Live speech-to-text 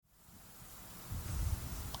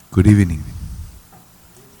Good evening.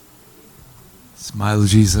 Smile,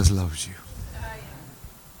 Jesus loves you.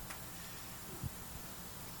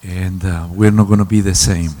 And we're not going to be the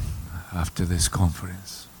same after this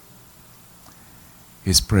conference.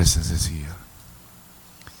 His presence is here.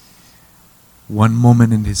 One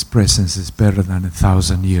moment in His presence is better than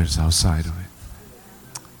 1,000 years outside of it.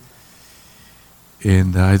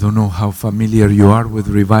 And I don't know how familiar you are with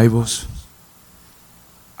revivals.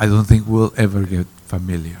 I don't think we'll ever get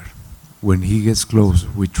familiar. When He gets close,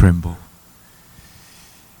 we tremble.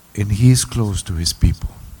 And He is close to His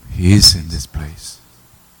people. He is in this place.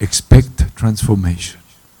 Expect transformation.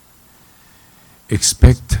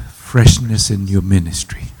 Expect freshness in your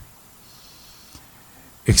ministry.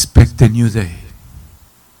 Expect a new day.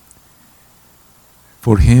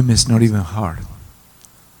 For Him, it's not even hard.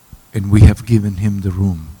 And we have given Him the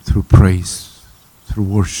room through praise, through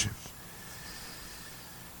worship.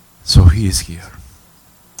 So He is here.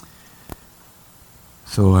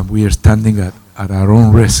 So we are standing at our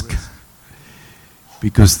own risk,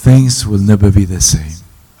 because things will never be the same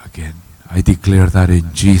again. I declare that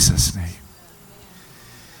in Jesus' name.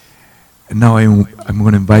 And now I'm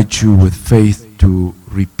going to invite you with faith to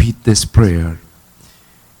repeat this prayer.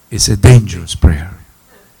 It's a dangerous prayer.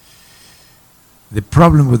 The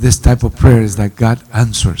problem with this type of prayer is that God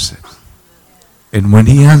answers it. And when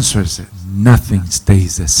He answers it, nothing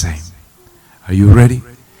stays the same. Are you ready?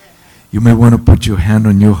 You may want to put your hand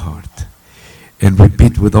on your heart and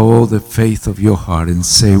repeat with all the faith of your heart and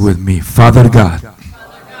say with me, Father God,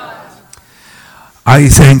 I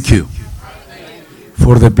thank you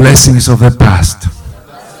for the blessings of the past.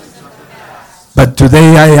 But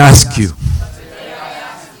today I ask you,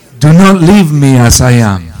 do not leave me as I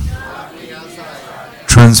am.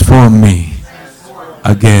 Transform me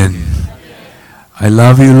again. I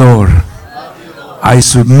love you, Lord. I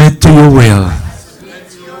submit to your will.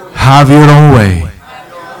 Have your own way.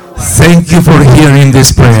 Thank you for hearing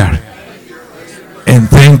this prayer. And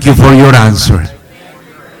thank you for your answer.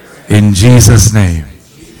 In Jesus' name.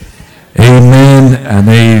 Amen and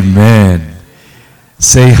amen.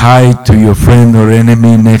 Say hi to your friend or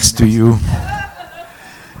enemy next to you.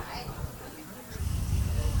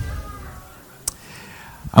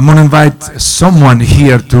 I'm going to invite someone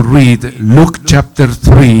here to read Luke chapter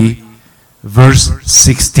 3, verse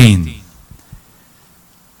 16.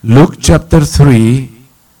 Luke chapter 3,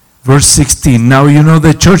 verse 16. Now you know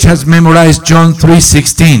the church has memorized John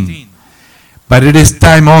 3:16. But it is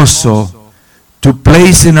time also to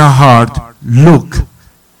place in our heart Luke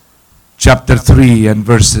chapter 3 and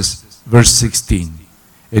verse 16.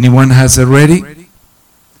 Anyone has it ready?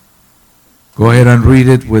 Go ahead and read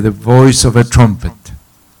it with the voice of a trumpet.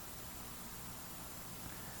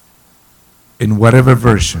 In whatever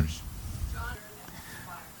version.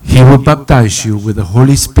 He will baptize you with the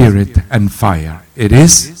Holy Spirit and fire. It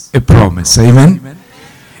is a promise. Amen?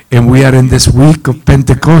 And we are in this week of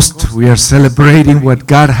Pentecost. We are celebrating what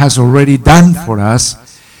God has already done for us.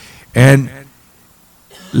 And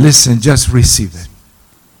listen, just receive it.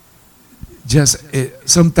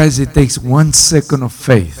 Sometimes it takes 1 second of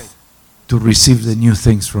faith to receive the new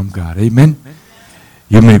things from God. Amen?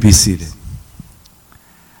 You may be seated.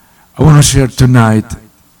 I want to share tonight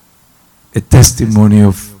a testimony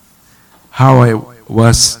of how I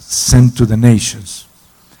was sent to the nations.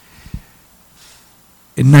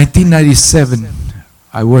 In 1997,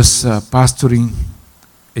 I was pastoring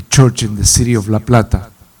a church in the city of La Plata.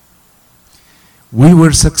 We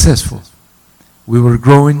were successful. We were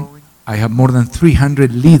growing. I had more than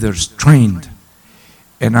 300 leaders trained.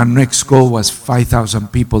 And our next goal was 5,000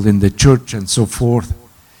 people in the church and so forth.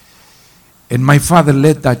 And my father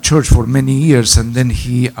led that church for many years, and then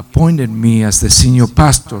he appointed me as the senior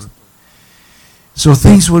pastor. So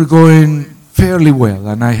things were going fairly well,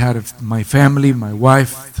 and I had my family, my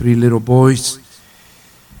wife, 3 little boys.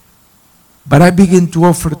 But I began to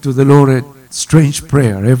offer to the Lord a strange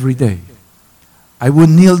prayer every day. I would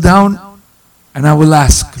kneel down and I will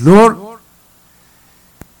ask, Lord,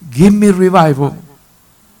 give me revival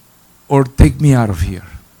or take me out of here.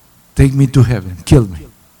 Take me to heaven, kill me.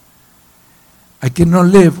 I cannot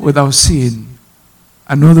live without seeing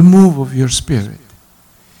another move of your Spirit.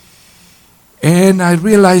 And I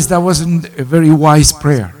realized that wasn't a very wise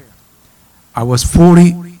prayer. I was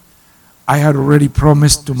 40. I had already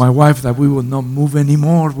promised to my wife that we would not move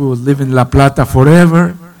anymore. We would live in La Plata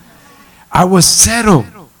forever. I was settled.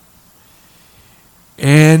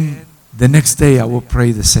 And the next day I will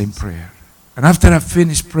pray the same prayer. And after I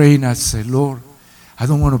finished praying, I said, Lord, I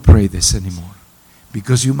don't want to pray this anymore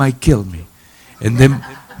because you might kill me. And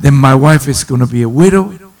then my wife is going to be a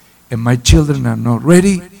widow, and my children are not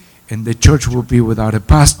ready, and the church will be without a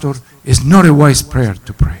pastor. It's not a wise prayer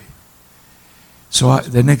to pray. So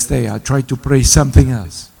the next day I try to pray something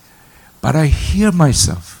else. But I hear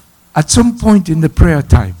myself at some point in the prayer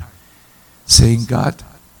time saying, God,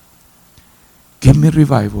 give me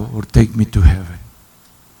revival or take me to heaven.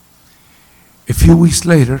 A few weeks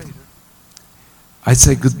later, I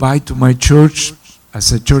said goodbye to my church. I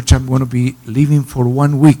said, church, I'm going to be leaving for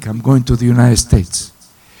 1 week. I'm going to the United States.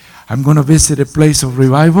 I'm going to visit a place of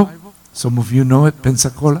revival. Some of you know it,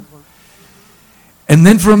 Pensacola. And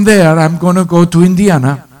then from there, I'm going to go to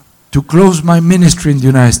Indiana to close my ministry in the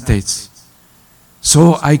United States,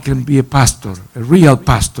 so I can be a pastor, a real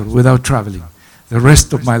pastor, without traveling the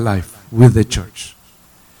rest of my life with the church.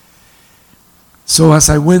 So as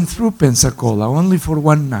I went through Pensacola, only for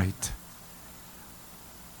one night,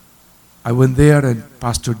 I went there, and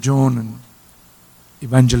Pastor John and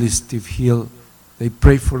Evangelist Steve Hill, they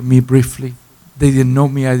prayed for me briefly. They didn't know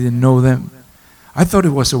me, I didn't know them. I thought it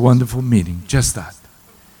was a wonderful meeting, just that.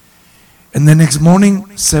 And the next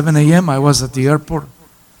morning, 7 a.m., I was at the airport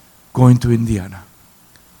going to Indiana.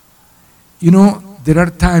 You know, there are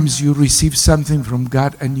times you receive something from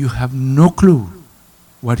God and you have no clue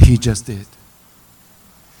what He just did.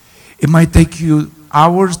 It might take you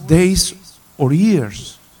hours, days, or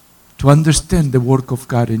years to understand the work of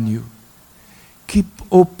God in you. Keep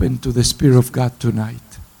open to the Spirit of God tonight.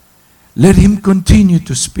 Let Him continue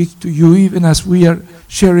to speak to you even as we are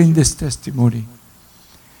sharing this testimony.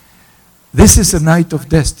 This is a night of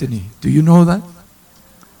destiny. Do you know that?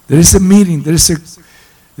 There is a meeting, there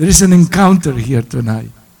is an encounter here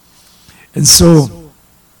tonight. And so,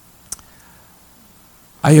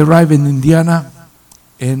 I arrived in Indiana,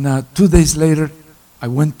 and 2 days later, I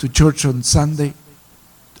went to church on Sunday,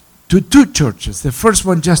 to 2 churches. The first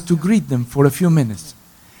one just to greet them for a few minutes.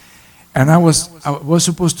 And I was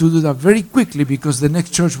supposed to do that very quickly because the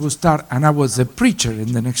next church will start, and I was a preacher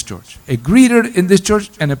in the next church. A greeter in this church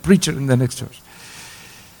and a preacher in the next church.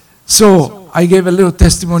 So I gave a little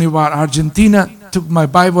testimony about Argentina, took my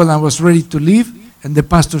Bible, and I was ready to leave. And the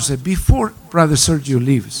pastor said, before Brother Sergio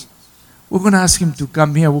leaves, we're going to ask him to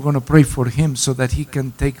come here. We're going to pray for him so that he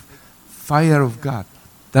can take fire of God.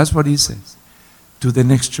 That's what he says, to the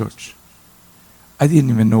next church. I didn't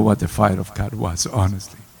even know what the fire of God was,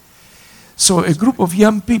 honestly. So a group of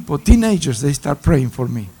young people, teenagers, they start praying for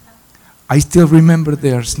me. I still remember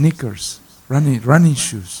their sneakers, running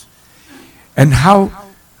shoes, and how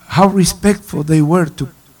respectful they were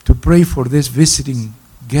to pray for this visiting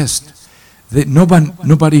guest.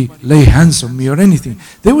 Nobody lay hands on me or anything.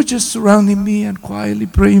 They were just surrounding me and quietly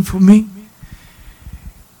praying for me.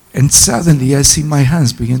 And suddenly I see my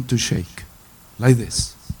hands begin to shake, like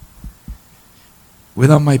this,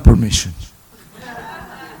 without my permission.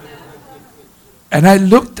 And I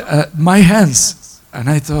looked at my hands and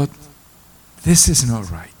I thought, this is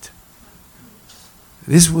not right.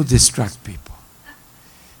 This will distract people.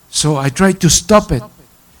 So I tried to stop it,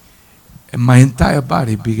 and my entire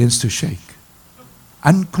body begins to shake.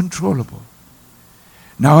 Uncontrollable.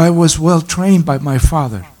 Now I was well trained by my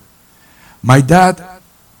father. My dad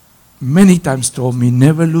many times told me,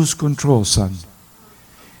 never lose control, son.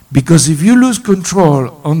 Because if you lose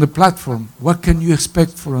control on the platform, what can you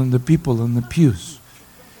expect from the people on the pews?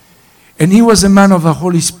 And he was a man of the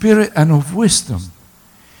Holy Spirit and of wisdom.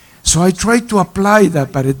 So I tried to apply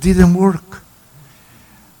that, but it didn't work.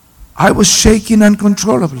 I was shaking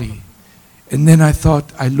uncontrollably. And then I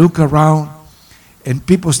thought, I look around, and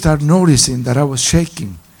people start noticing that I was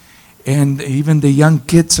shaking. And even the young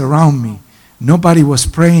kids around me, nobody was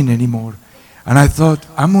praying anymore. And I thought,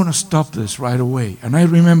 I'm going to stop this right away. And I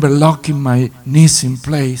remember locking my knees in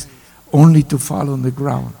place only to fall on the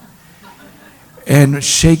ground. And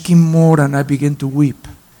shaking more, and I began to weep.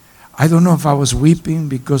 I don't know if I was weeping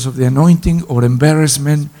because of the anointing or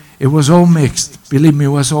embarrassment. It was all mixed. Believe me, it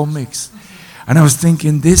was all mixed. And I was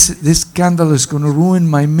thinking, this scandal is going to ruin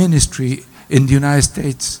my ministry in the United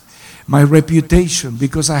States, my reputation,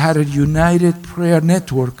 because I had a united prayer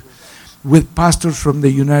network with pastors from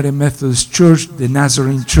the United Methodist Church, the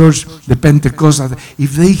Nazarene Church, the Pentecost.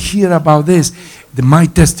 If they hear about this, my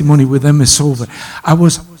testimony with them is over.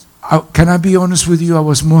 Can I be honest with you? I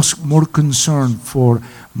was more concerned for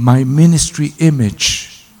my ministry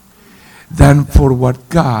image than for what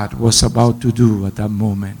God was about to do at that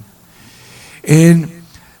moment. And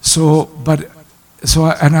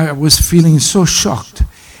I was feeling so shocked,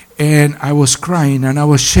 and I was crying, and I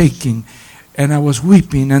was shaking, and I was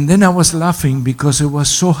weeping, and then I was laughing because I was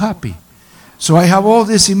so happy. So I have all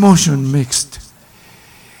this emotion mixed.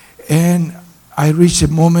 And I reached a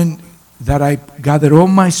moment that I gathered all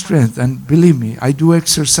my strength, and believe me, I do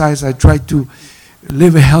exercise. I try to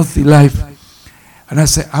live a healthy life. And I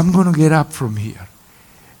said, I'm going to get up from here.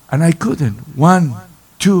 And I couldn't. 1,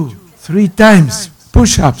 2, 3 times,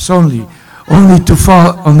 push-ups only to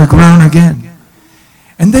fall on the ground again.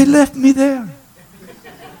 And they left me there.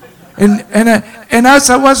 And as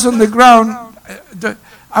I was on the ground,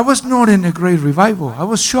 I was not in a great revival. I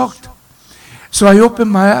was shocked. So I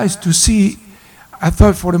opened my eyes to see. I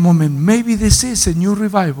thought for a moment, maybe this is a new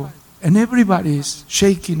revival. And everybody is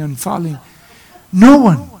shaking and falling. No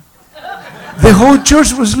one. The whole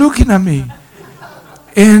church was looking at me.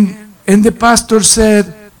 And the pastor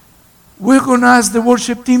said, we're going to ask the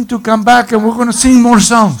worship team to come back and we're going to sing more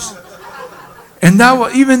songs. And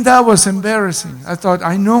even that was embarrassing. I thought,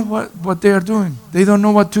 I know what they are doing. They don't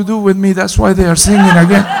know what to do with me. That's why they are singing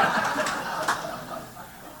again.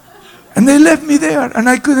 And they left me there and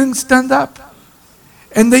I couldn't stand up.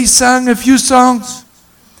 And they sang a few songs.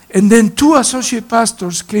 And then 2 associate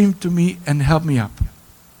pastors came to me and helped me up.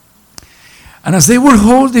 And as they were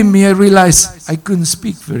holding me, I realized I couldn't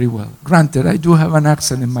speak very well. Granted, I do have an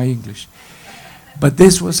accent in my English. But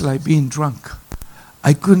this was like being drunk.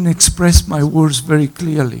 I couldn't express my words very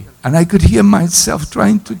clearly. And I could hear myself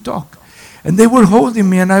trying to talk. And they were holding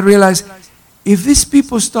me, and I realized, if these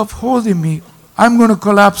people stop holding me, I'm going to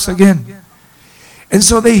collapse again. And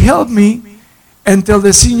so they held me until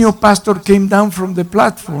the senior pastor came down from the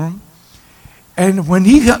platform. And when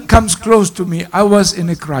he comes close to me, I was in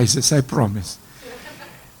a crisis, I promise.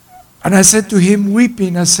 And I said to him,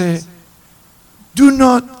 weeping, I said, do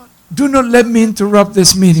not let me interrupt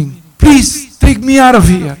this meeting. Please take me out of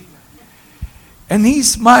here. And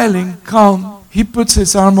he's smiling, calm. He puts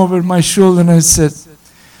his arm over my shoulder and I said,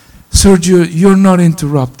 Sergio, you're not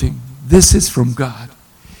interrupting. This is from God.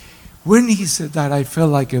 When he said that, I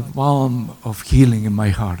felt like a balm of healing in my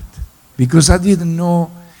heart. Because I didn't know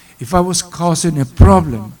if I was causing a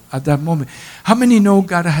problem at that moment. How many know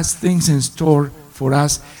God has things in store for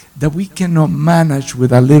us that we cannot manage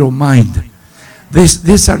with a little mind?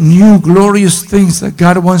 These are new glorious things that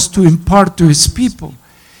God wants to impart to His people.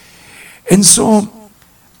 And so,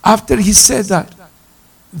 after he said that,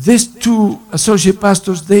 these 2 associate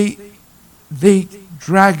pastors, they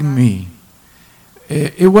dragged me.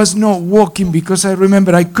 It was not walking, because I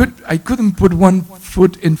remember I couldn't put one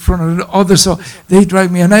foot in front of the other, so they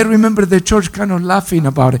dragged me. And I remember the church kind of laughing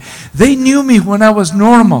about it. They knew me when I was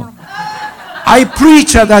normal. I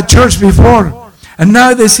preached at that church before, and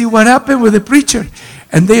now they see what happened with the preacher.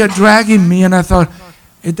 And they are dragging me, and I thought,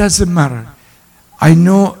 it doesn't matter. I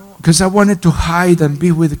know, because I wanted to hide and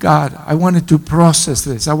be with God. I wanted to process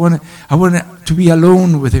this. I wanted to be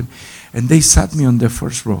alone with Him. And they sat me on the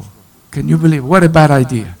first row. Can you believe? What a bad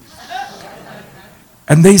idea.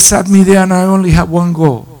 And they sat me there, and I only had one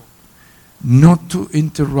goal: not to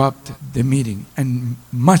interrupt the meeting, and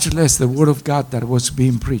much less the Word of God that was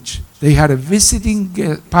being preached. They had a visiting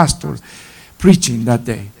pastor preaching that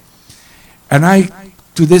day. And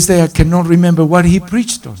to this day, I cannot remember what he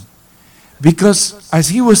preached on. Because as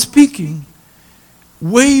he was speaking,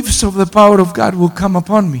 waves of the power of God will come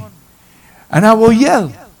upon me. And I will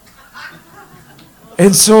yell.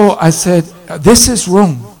 And so I said, this is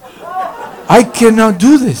wrong. I cannot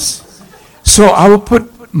do this. So I will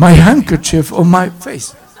put my handkerchief on my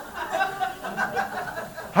face.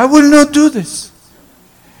 I will not do this.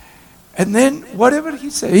 And then whatever he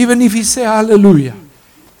said, even if he said hallelujah,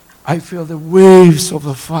 I feel the waves of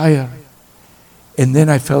the fire. And then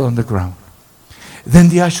I fell on the ground. Then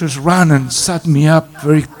the ushers ran and sat me up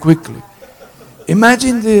very quickly.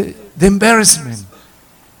 Imagine the embarrassment.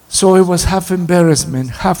 So it was half embarrassment,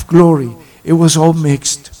 half glory. It was all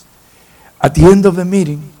mixed. At the end of the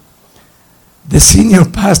meeting, the senior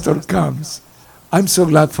pastor comes. I'm so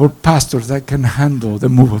glad for pastors that can handle the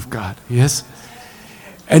move of God. Yes?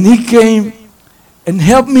 And he came and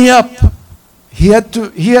helped me up. He had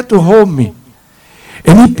to hold me.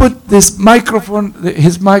 And he put his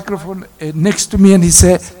microphone next to me, and he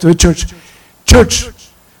said to the church,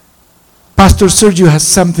 Pastor Sergio has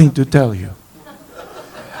something to tell you.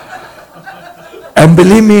 And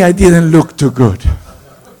believe me, I didn't look too good.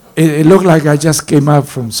 It looked like I just came out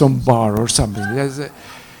from some bar or something.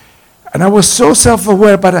 And I was so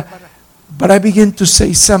self-aware, but I began to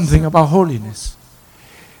say something about holiness.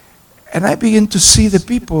 And I began to see the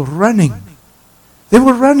people running. They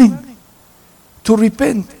were running to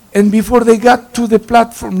repent. And before they got to the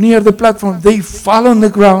platform, near the platform, they fall on the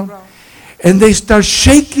ground and they start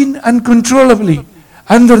shaking uncontrollably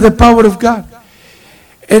under the power of God.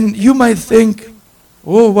 And you might think,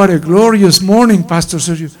 oh, what a glorious morning, Pastor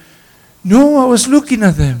Sergio. No, I was looking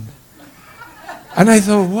at them. And I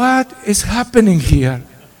thought, what is happening here?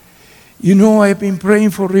 You know, I've been praying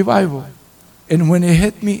for revival. And when it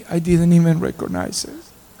hit me, I didn't even recognize it.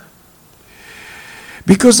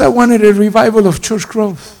 Because I wanted a revival of church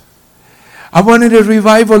growth. I wanted a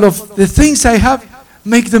revival of the things I have,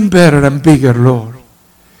 make them better and bigger, Lord.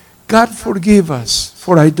 God, forgive us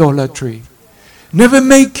for idolatry. Never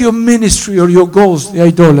make your ministry or your goals the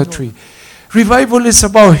idolatry. Revival is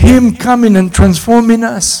about Him coming and transforming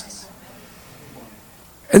us.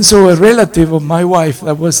 And so a relative of my wife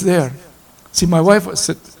that was there, see, my wife was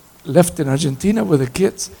left in Argentina with the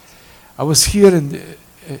kids. I was here in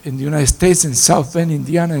the United States, in South Bend,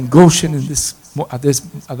 Indiana, and Goshen at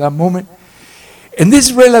that moment. And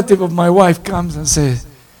this relative of my wife comes and says,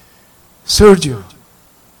 Sergio,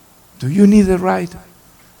 do you need a ride?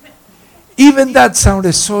 Even that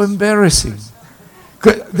sounded so embarrassing.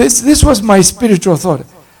 This was my spiritual thought.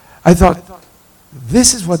 I thought,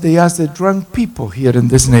 this is what they ask the drunk people here in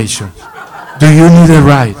this nation. Do you need a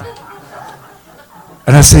ride?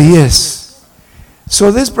 And I say, yes.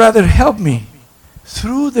 So this brother helped me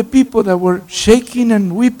through the people that were shaking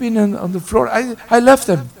and weeping on the floor. I left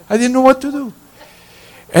them. I didn't know what to do.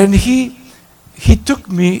 And he took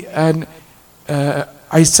me, and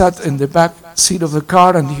I sat in the back seat of the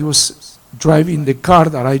car, and he was driving the car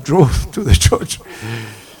that I drove to the church.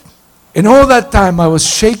 And all that time I was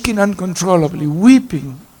shaking uncontrollably,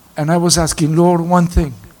 weeping, and I was asking, Lord, one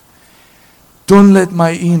thing. Don't let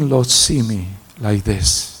my in-laws see me like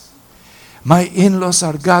this. My in-laws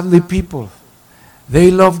are godly people. They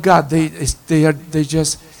love God. It's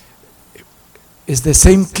the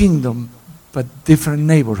same kingdom, but different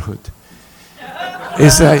neighborhood.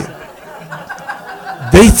 It's like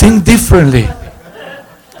they think differently.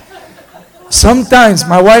 Sometimes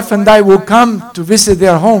my wife and I will come to visit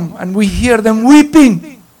their home, and we hear them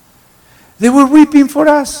weeping. They were weeping for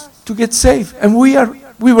us to get saved, and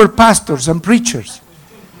we were pastors and preachers.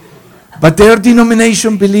 But their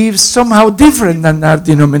denomination believes somehow different than our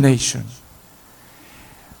denomination.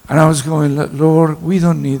 And I was going, Lord, we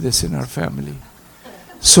don't need this in our family.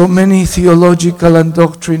 So many theological and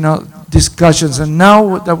doctrinal discussions, and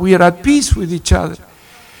now that we are at peace with each other,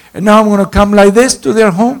 and now I'm going to come like this to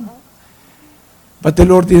their home. But the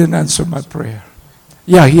Lord didn't answer my prayer.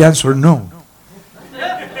 Yeah, He answered no.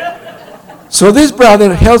 So this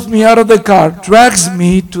brother helps me out of the car, drags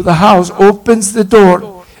me to the house, opens the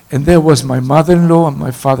door, and there was my mother-in-law and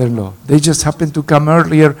my father-in-law. They just happened to come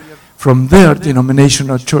earlier from their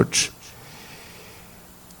denominational church.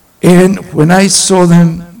 And when I saw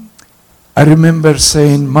them, I remember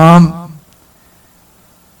saying, Mom,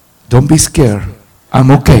 don't be scared.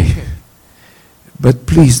 I'm okay. But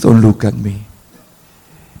please don't look at me.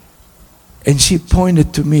 And she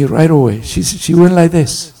pointed to me right away. She went like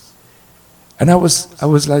this. And I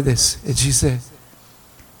was like this. And she said,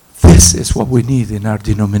 this is what we need in our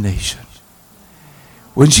denomination.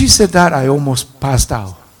 When she said that, I almost passed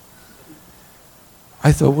out.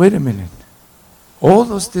 I thought, wait a minute. All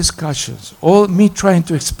those discussions, all me trying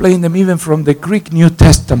to explain them even from the Greek New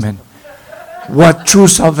Testament, what true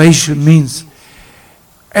salvation means.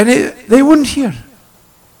 And they wouldn't hear.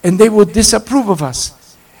 And they would disapprove of us.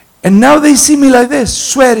 And now they see me like this,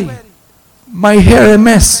 sweaty, my hair a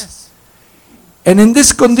mess, and in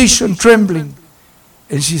this condition, trembling.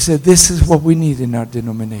 And she said, this is what we need in our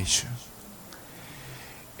denomination.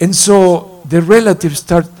 And so the relatives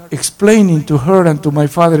start explaining to her and to my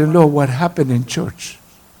father-in-law what happened in church.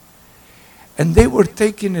 And they were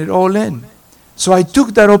taking it all in. So I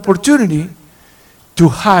took that opportunity to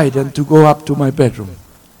hide and to go up to my bedroom.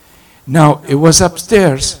 Now, it was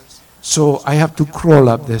upstairs. So I have to crawl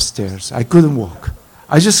up the stairs. I couldn't walk.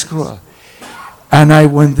 I just crawled. And I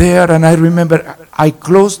went there, and I remember I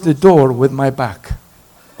closed the door with my back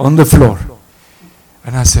on the floor.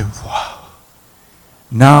 And I said, wow.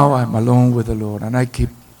 Now I'm alone with the Lord. And I keep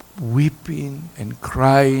weeping and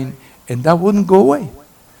crying, and that wouldn't go away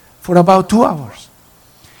for about 2 hours.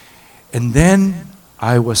 And then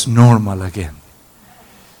I was normal again.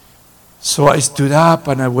 So I stood up,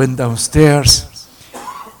 and I went downstairs.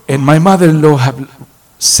 And my mother-in-law had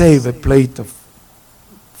saved a plate of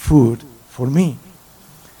food for me.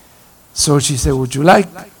 So she said, would you like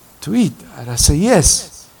to eat? And I said,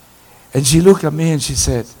 yes. And she looked at me and she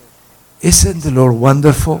said, isn't the Lord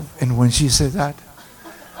wonderful? And when she said that,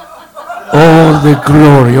 all the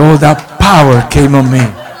glory, all that power came on me.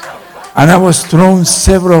 And I was thrown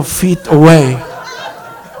several feet away.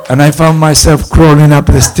 And I found myself crawling up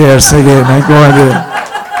the stairs again. I go again.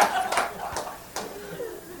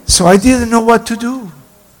 So I didn't know what to do.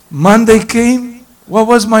 Monday came. What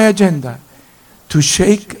was my agenda? To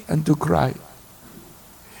shake and to cry.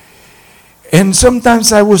 And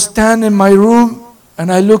sometimes I would stand in my room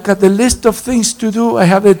and I look at the list of things to do. I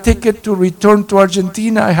have a ticket to return to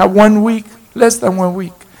Argentina. I have 1 week, less than 1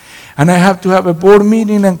 week. And I have to have a board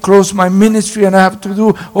meeting and close my ministry, and I have to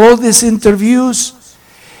do all these interviews.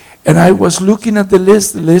 And I was looking at the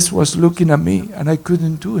list was looking at me, and I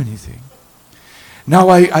couldn't do anything. Now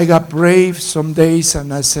I got brave some days,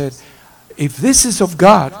 and I said, if this is of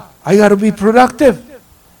God, I got to be productive.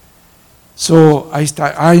 So I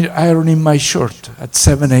start ironing my shirt at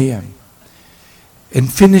 7 a.m. and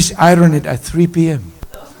finish ironing it at 3 p.m.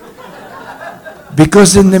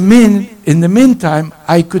 Because in the meantime,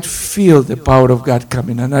 I could feel the power of God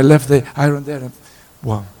coming, and I left the iron there, and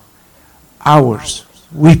wow, hours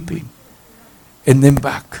weeping, and then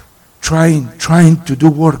back, trying to do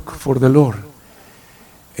work for the Lord.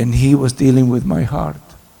 And He was dealing with my heart.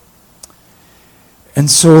 And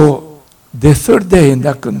so the third day in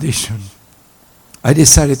that condition, I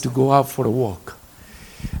decided to go out for a walk.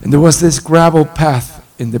 And there was this gravel path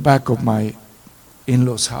in the back of my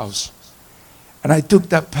in-laws' house. And I took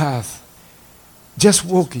that path, just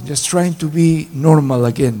walking, just trying to be normal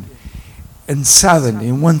again. And suddenly,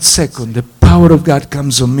 in 1 second, the power of God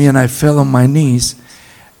comes on me, and I fell on my knees.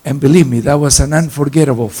 And believe me, that was an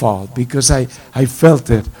unforgettable fall, because I felt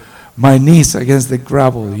it, my knees against the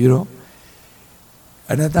gravel, you know.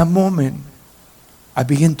 And at that moment, I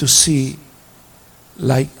began to see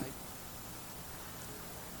like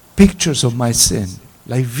pictures of my sin,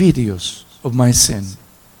 like videos of my sin.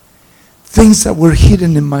 Things that were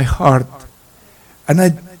hidden in my heart. And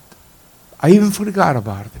I even forgot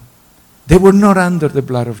about them. They were not under the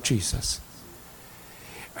blood of Jesus.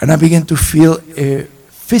 And I began to feel a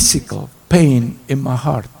physical pain in my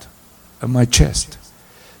heart and my chest.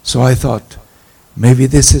 So I thought, maybe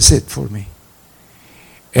this is it for me.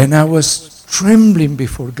 And I was trembling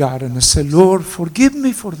before God, and I said, Lord, forgive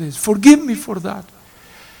me for this, forgive me for that.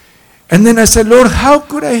 And then I said, Lord, how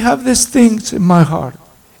could I have these things in my heart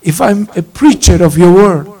if I'm a preacher of your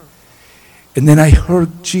word? And then I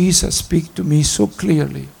heard Jesus speak to me so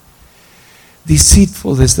clearly.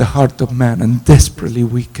 Deceitful is the heart of man, and desperately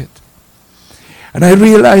wicked. And I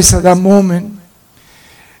realized at that moment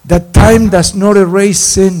that time does not erase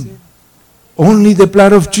sin. Only the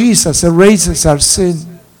blood of Jesus erases our sin.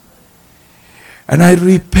 And I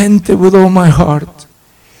repented with all my heart.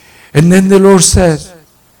 And then the Lord said,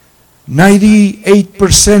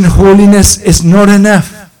 98% holiness is not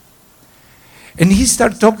enough. And He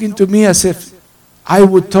started talking to me as if I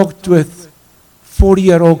would talk to a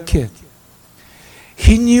 40-year-old kid.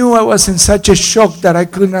 He knew I was in such a shock that I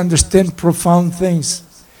couldn't understand profound things.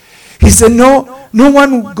 He said, no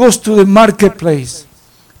one goes to the marketplace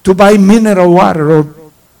to buy mineral water or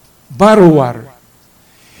bottled water.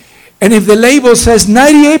 And if the label says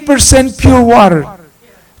 98% pure water,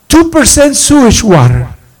 2% sewage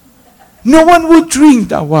water, no one would drink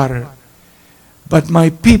that water. But my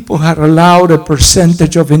people had allowed a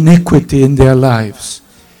percentage of iniquity in their lives.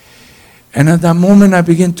 And at that moment I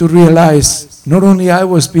began to realize not only I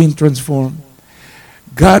was being transformed,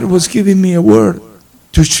 God was giving me a word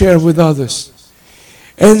to share with others.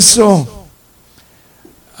 And so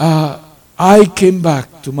I came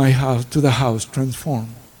back to my house, to the house,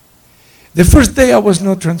 transformed. The first day I was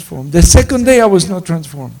not transformed. The second day I was not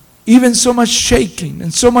transformed. Even so much shaking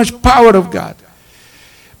and so much power of God.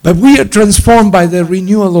 But we are transformed by the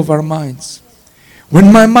renewal of our minds.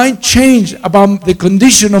 When my mind changed about the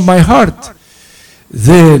condition of my heart,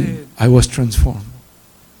 then I was transformed.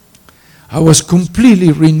 I was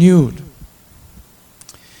completely renewed.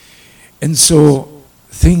 And so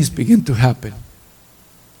things began to happen.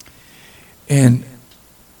 And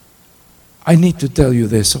I need to tell you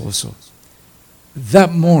this also.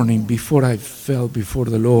 That morning, before I fell before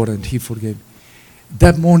the Lord and He forgave me,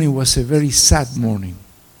 that morning was a very sad morning.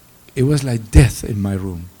 It was like death in my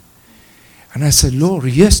room. And I said, Lord,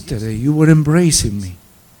 yesterday you were embracing me.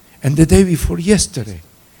 And the day before yesterday.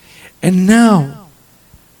 And now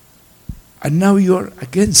you're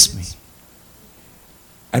against me.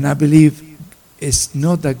 And I believe it's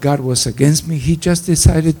not that God was against me. He just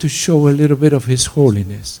decided to show a little bit of His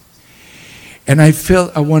holiness. And I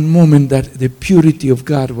felt at one moment that the purity of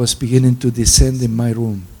God was beginning to descend in my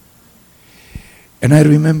room. And I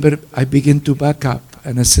remember I began to back up.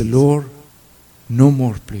 And I said, Lord, no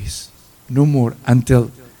more, please. No more,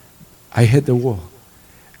 until I hit the wall.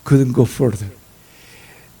 Couldn't go further.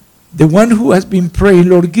 The one who has been praying,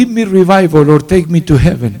 Lord, give me revival or take me to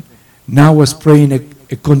heaven, now was praying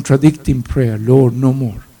a contradicting prayer, Lord, no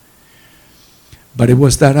more. But it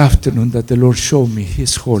was that afternoon that the Lord showed me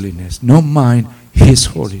His holiness. Not mine, His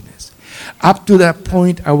holiness. Up to that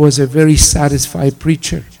point, I was a very satisfied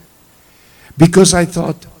preacher. Because I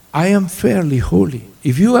thought, I am fairly holy.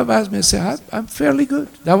 If you have asked me, I say, I'm fairly good.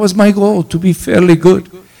 That was my goal, to be fairly good.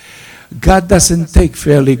 God doesn't take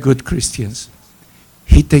fairly good Christians.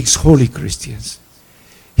 He takes holy Christians.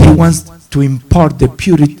 He wants to impart the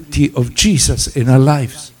purity of Jesus in our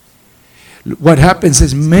lives. What happens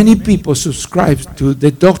is many people subscribe to the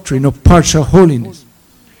doctrine of partial holiness.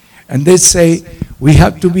 And they say, we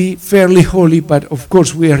have to be fairly holy, but of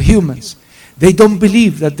course we are humans. They don't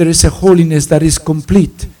believe that there is a holiness that is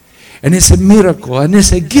complete. And it's a miracle, and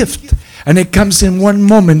it's a gift. And it comes in one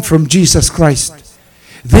moment from Jesus Christ.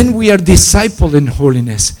 Then we are discipled in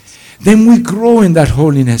holiness. Then we grow in that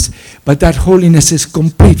holiness. But that holiness is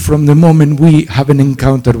complete from the moment we have an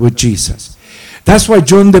encounter with Jesus. That's why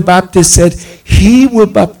John the Baptist said, he will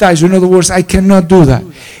baptize. In other words, I cannot do that.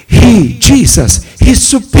 He, Jesus, he's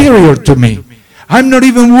superior to me. I'm not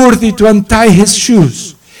even worthy to untie his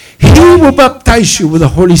shoes. He will baptize you with the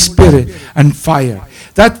Holy Spirit and fire.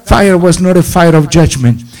 That fire was not a fire of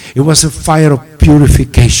judgment. It was a fire of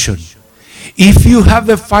purification. If you have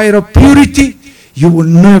the fire of purity, you will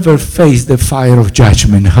never face the fire of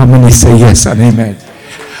judgment. How many say yes and amen?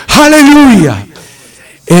 Hallelujah!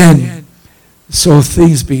 And so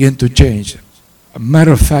things begin to change. A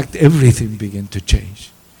matter of fact, everything began to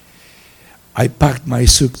change. I packed my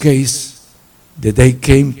suitcase the day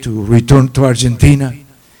came to return to Argentina.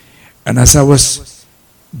 And as I was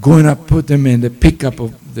going to put them in the pickup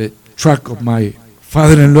of the truck of my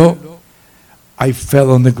father-in-law, I fell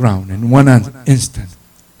on the ground in one instant.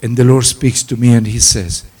 And the Lord speaks to me and he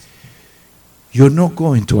says, you're not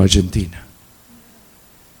going to Argentina.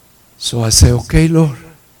 So I say, okay, Lord.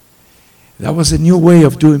 That was a new way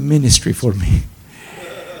of doing ministry for me.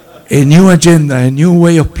 A new agenda, a new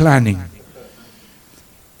way of planning.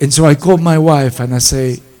 And so I called my wife and I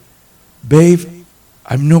say, babe,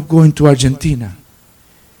 I'm not going to Argentina.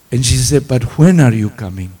 And she said, but when are you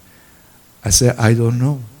coming? I said, I don't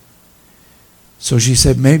know. So she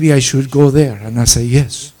said, maybe I should go there. And I said,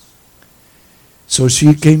 yes. So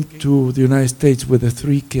she came to the United States with the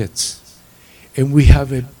 3 kids. And we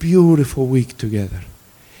have a beautiful week together.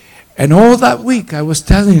 And all that week I was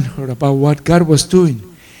telling her about what God was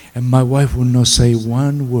doing. And my wife would not say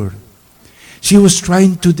one word. She was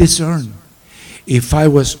trying to discern if I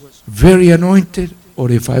was very anointed or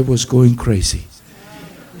if I was going crazy.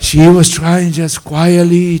 She was trying just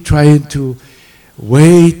quietly, trying to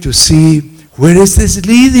wait to see where is this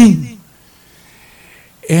leading.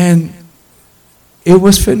 And it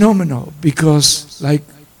was phenomenal because like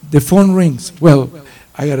the phone rings. Well,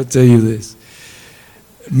 I got to tell you this.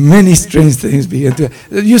 Many strange things begin to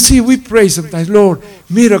happen. You see, we pray sometimes, Lord,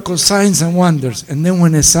 miracles, signs, and wonders. And then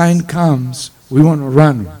when a sign comes, we want to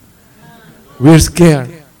run. We're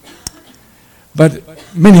scared. But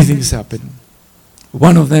many things happen.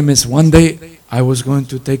 One of them is one day I was going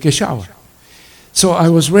to take a shower. So I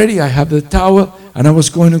was ready. I have the towel, and I was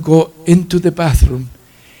going to go into the bathroom.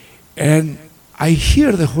 And I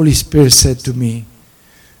hear the Holy Spirit said to me,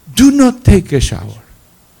 do not take a shower.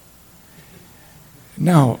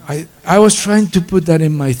 Now, I was trying to put that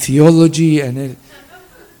in my theology and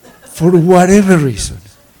for whatever reason.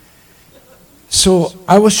 So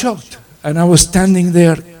I was shocked. And I was standing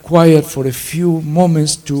there quiet for a few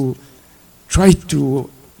moments to try to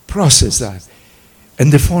process that.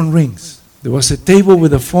 And the phone rings. There was a table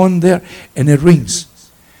with a phone there and it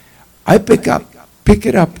rings. I pick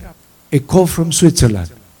it up, a call from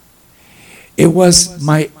Switzerland. It was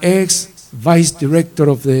my ex-vice director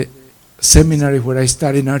of the seminary where I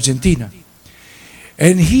studied in Argentina.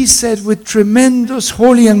 And he said with tremendous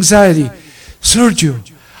holy anxiety, Sergio,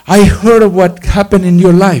 I heard of what happened in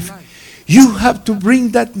your life. You have to bring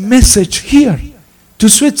that message here to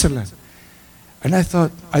Switzerland. And I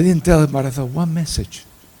thought, I didn't tell him, but I thought, what message?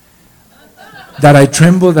 That I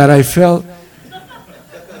trembled, that I felt.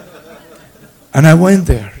 And I went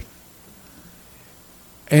there.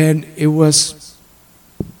 And it was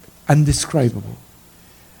indescribable.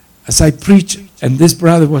 As I preached, and this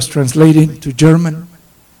brother was translating to German,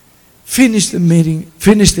 finished the meeting,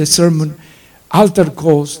 finished the sermon, altar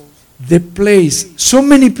calls, the place, so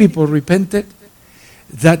many people repented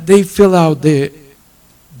that they fill out the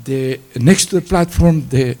next to the platform,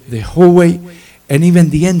 the hallway, and even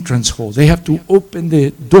the entrance hall. They have to open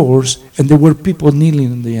the doors, and there were people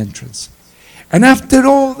kneeling in the entrance. And after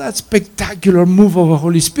all that spectacular move of the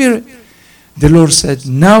Holy Spirit, the Lord said,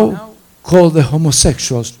 now call the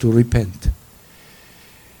homosexuals to repent.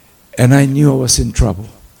 And I knew I was in trouble.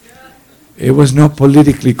 It was not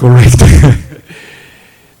politically correct.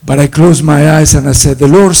 But I closed my eyes and I said, the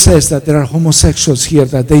Lord says that there are homosexuals here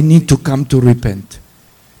that they need to come to repent.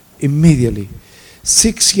 Immediately,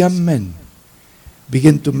 6 young men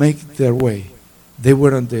began to make their way. They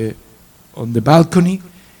were on the balcony,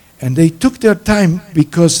 and they took their time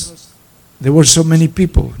because there were so many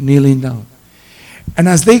people kneeling down. And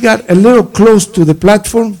as they got a little close to the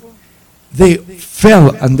platform, they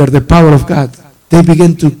fell under the power of God. They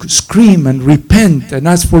began to scream and repent and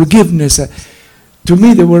ask forgiveness. To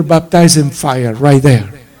me, they were baptized in fire right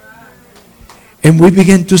there. And we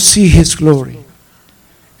began to see His glory.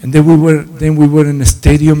 And then we were in a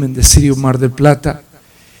stadium in the city of Mar del Plata.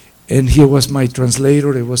 And here was my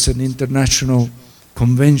translator. It was an international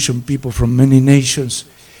convention, people from many nations.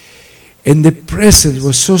 And the presence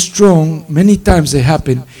was so strong, many times it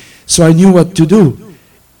happened. So I knew what to do.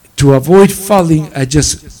 To avoid falling, I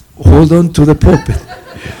just hold on to the pulpit.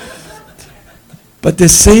 But the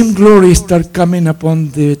same glory started coming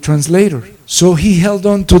upon the translator. So he held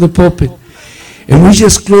on to the pulpit. And we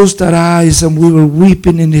just closed our eyes and we were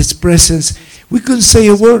weeping in His presence. We couldn't say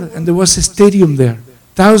a word, and there was a stadium there.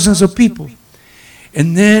 Thousands of people.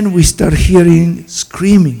 And then we start hearing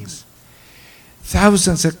screamings.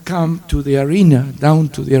 Thousands had come to the arena, down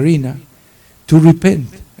to the arena, to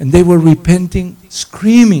repent. And they were repenting,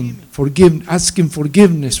 screaming, asking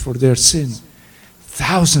forgiveness for their sin.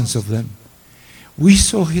 Thousands of them. We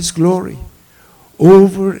saw His glory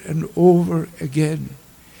over and over again.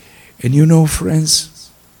 And you know,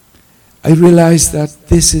 friends, I realize that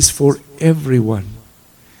this is for everyone.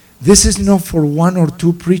 This is not for one or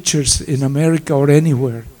two preachers in America or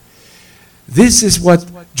anywhere. This is what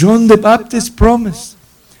John the Baptist promised.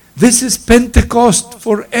 This is Pentecost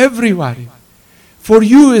for everybody. For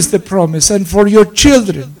you is the promise, and for your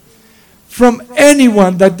children, from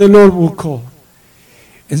anyone that the Lord will call.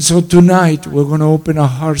 And so tonight we're going to open our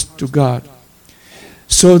hearts to God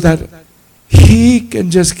so that He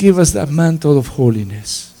can just give us that mantle of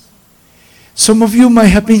holiness. Some of you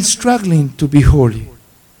might have been struggling to be holy.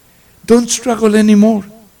 Don't struggle anymore.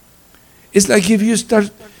 It's like if you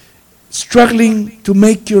start struggling to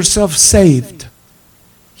make yourself saved.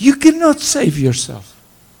 You cannot save yourself.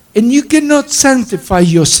 And you cannot sanctify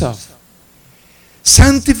yourself.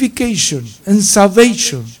 Sanctification and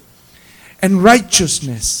salvation and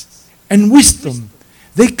righteousness and wisdom,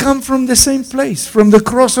 they come from the same place, from the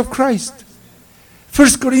cross of Christ.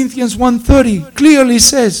 1 Corinthians 1:30 clearly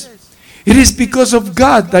says, it is because of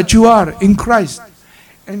God that you are in Christ.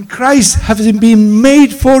 And Christ has been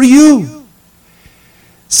made for you.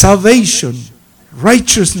 Salvation,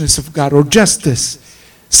 righteousness of God or justice,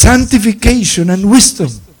 sanctification and wisdom.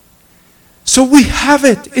 So we have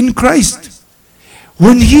it in Christ.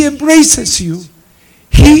 When He embraces you,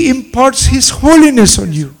 He imparts His holiness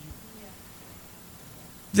on you.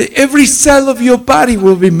 Every cell of your body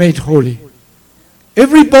will be made holy.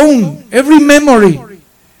 Every bone, every memory,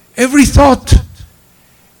 every thought,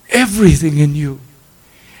 everything in you.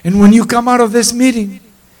 And when you come out of this meeting,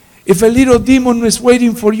 if a little demon is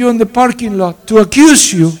waiting for you in the parking lot to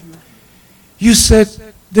accuse you, you said,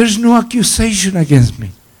 there's no accusation against me.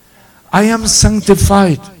 I am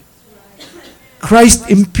sanctified. Christ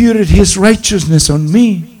imputed His righteousness on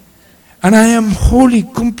me, and I am holy,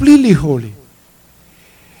 completely holy.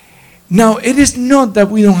 Now, it is not that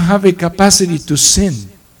we don't have a capacity to sin,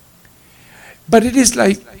 but it is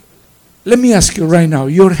like, let me ask you right now,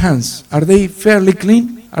 your hands, are they fairly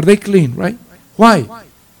clean? Are they clean, right? Why?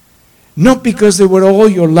 Not because they were all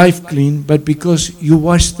your life clean, but because you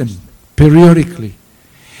wash them periodically.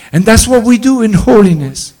 And that's what we do in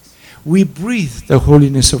holiness. We breathe the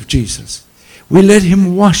holiness of Jesus. We let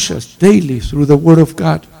Him wash us daily through the Word of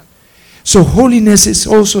God. So holiness is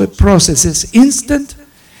also a process. It's instant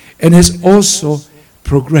and it's also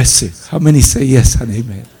progressive. How many say yes and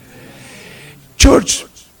amen? Church,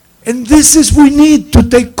 and this is we need to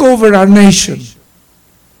take over our nation.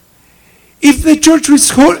 If the church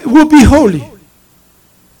will be holy,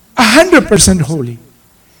 100% holy,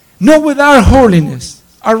 not with our holiness,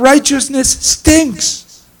 our righteousness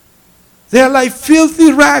stinks. They are like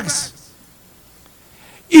filthy rags.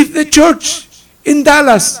 If the church in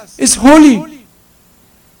Dallas is holy,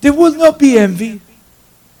 there will not be envy.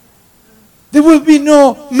 There will be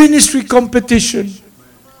no ministry competition.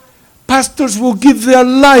 Pastors will give their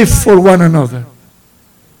life for one another.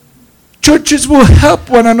 Churches will help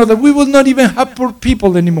one another. We will not even help poor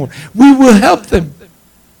people anymore. We will help them.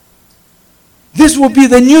 This will be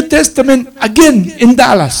the New Testament again in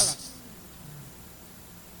Dallas.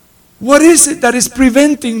 What is it that is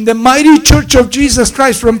preventing the mighty church of Jesus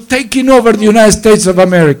Christ from taking over the United States of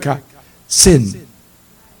America? Sin.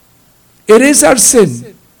 It is our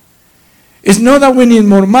sin. It's not that we need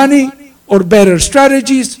more money or better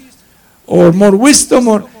strategies or more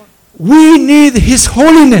wisdom. We need His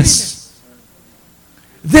holiness.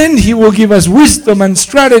 Then He will give us wisdom and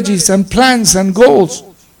strategies and plans and goals.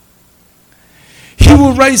 He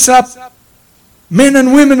will raise up men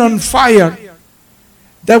and women on fire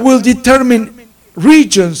that will determine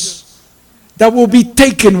regions that will be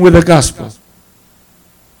taken with the gospel.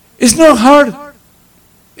 It's not hard.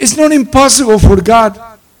 It's not impossible for God.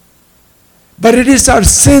 But it is our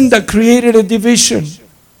sin that created a division.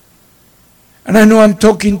 And I know I'm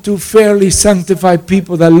talking to fairly sanctified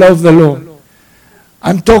people that love the Lord.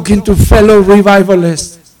 I'm talking to fellow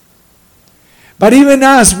revivalists. But even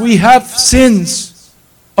us, we have sins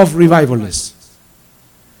of revivalists.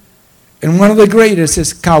 And one of the greatest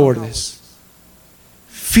is cowardice.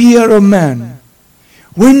 Fear of man.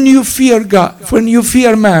 When you fear God, when you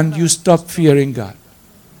fear man, you stop fearing God.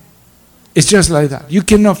 It's just like that. You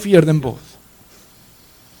cannot fear them both.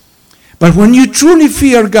 But when you truly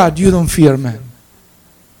fear God, you don't fear man.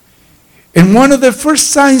 And one of the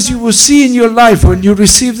first signs you will see in your life when you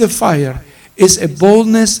receive the fire is a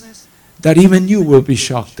boldness that even you will be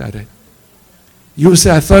shocked at it. You will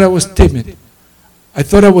say, I thought I was timid. I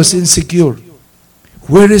thought I was insecure.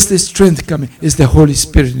 Where is the strength coming? It's the Holy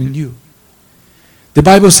Spirit in you. The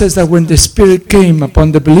Bible says that when the Spirit came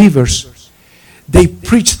upon the believers, they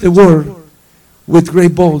preached the word with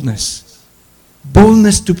great boldness.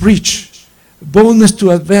 Boldness to preach. Boldness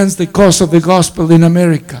to advance the cause of the gospel in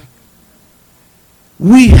America.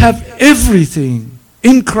 We have everything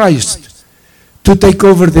in Christ to take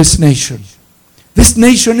over this nation. This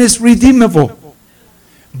nation is redeemable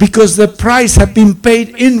because the price has been paid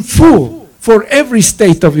in full for every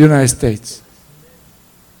state of the United States.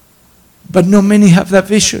 But not many have that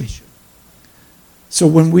vision. So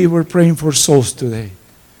when we were praying for souls today,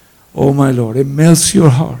 oh my Lord, it melts your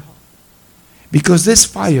heart. Because this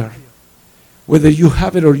fire, whether you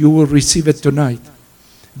have it or you will receive it tonight,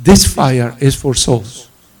 this fire is for souls.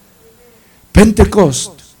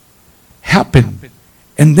 Pentecost happened,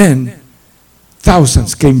 and then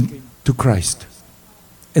thousands came to Christ.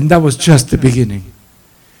 And that was just the beginning.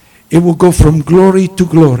 It will go from glory to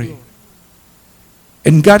glory.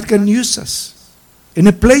 And God can use us in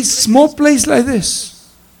a place, small place like this.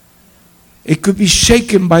 It could be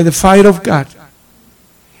shaken by the fire of God.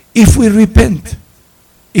 If we repent,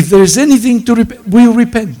 if there is anything to repent, we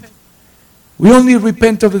repent. We only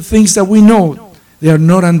repent of the things that we know they are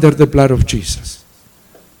not under the blood of Jesus.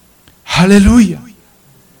 Hallelujah.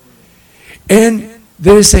 And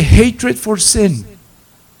there is a hatred for sin.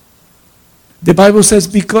 The Bible says,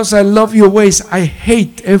 because I love your ways, I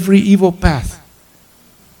hate every evil path.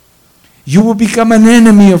 You will become an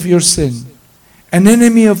enemy of your sin, an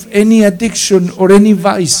enemy of any addiction or any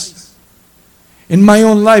vice. In my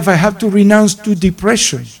own life, I have to renounce to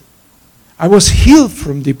depression. I was healed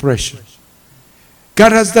from depression.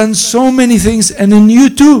 God has done so many things, and in you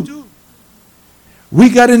too. We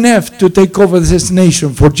got enough to take over this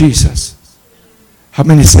nation for Jesus. How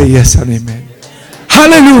many say yes and amen?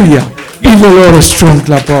 Hallelujah. Give the Lord a strong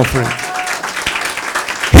clap offering.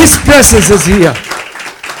 His presence is here.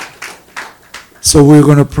 So we're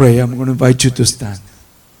going to pray. I'm going to invite you to stand.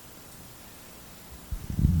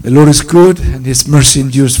 The Lord is good and His mercy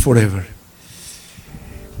endures forever.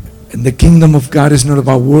 And the kingdom of God is not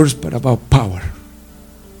about words but about power.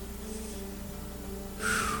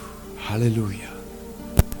 Hallelujah.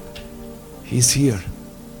 He's here.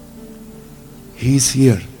 He's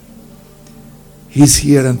here. He's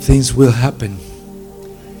here and things will happen.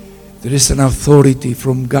 There is an authority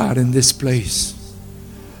from God in this place.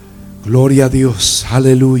 Gloria a Dios.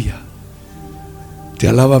 Aleluya. Te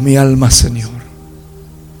alaba mi alma, Señor.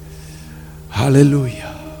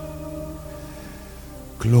 Aleluya.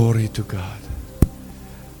 Glory to God.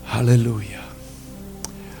 Hallelujah.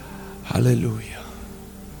 Hallelujah.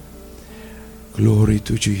 Glory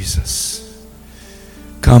to Jesus.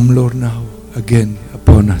 Come, Lord, now again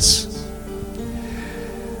upon us.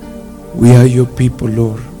 We are your people,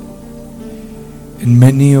 Lord. And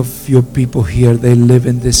many of your people here, they live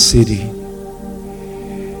in this city.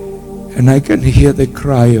 And I can hear the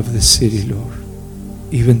cry of the city, Lord.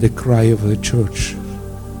 Even the cry of the church.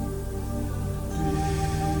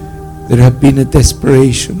 There have been a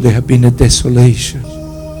desperation. There have been a desolation.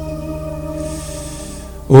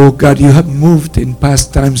 Oh God, you have moved in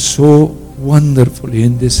past times so wonderfully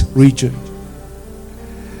in this region.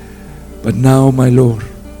 But now, my Lord,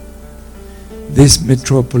 this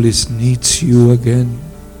metropolis needs you again.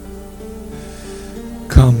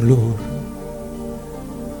 Come, Lord.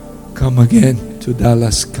 Come again to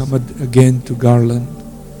Dallas. Come again to Garland.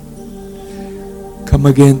 Come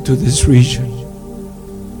again to this region.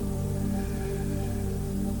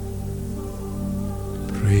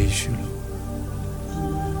 Praise you, Lord.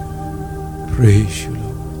 Praise you,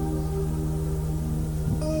 Lord.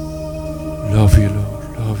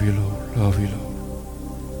 Love you, Lord. Love you, Lord.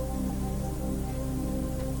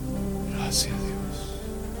 Gracias, Dios.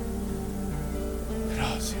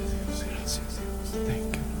 Gracias, Dios. Gracias, Dios.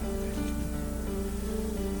 Thank you.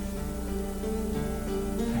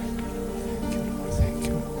 Thank you, Lord. Thank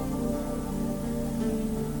you,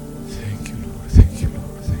 Lord. Thank you,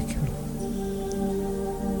 Lord. Thank you,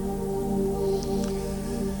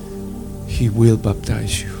 Lord. He will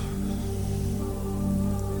baptize you.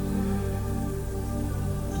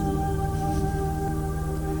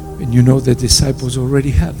 And you know the disciples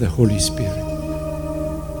already have the Holy Spirit.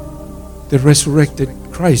 The resurrected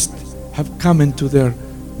Christ have come into their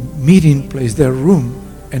meeting place, their room,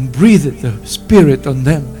 and breathed the Spirit on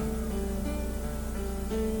them.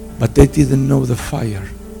 But they didn't know the fire.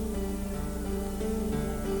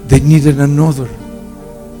 They needed another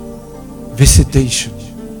visitation.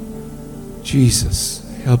 Jesus,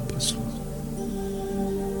 help us, Lord.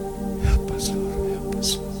 Help us, Lord. Help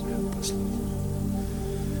us, Lord. Help us, Lord.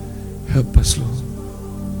 Help us, Lord.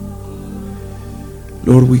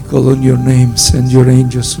 Lord, we call on your name. Send your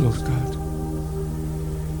angels, Lord God.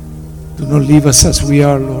 Do not leave us as we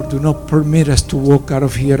are, Lord. Do not permit us to walk out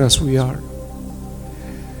of here as we are.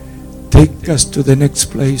 Take us to the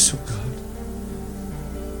next place, oh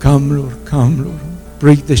God. Come, Lord. Come, Lord.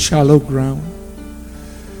 Break the shallow ground.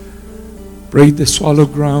 Break the swallow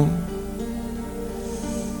ground.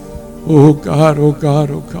 Oh God, oh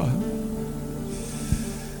God, oh God.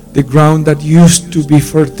 The ground that used to be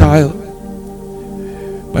fertile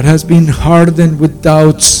but has been hardened with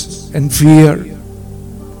doubts and fear.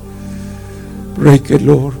 Break it,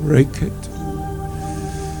 Lord, break it.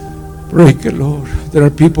 Break it, Lord. There are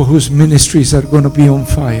people whose ministries are going to be on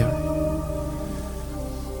fire.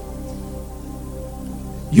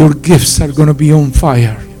 Your gifts are going to be on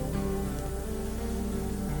fire.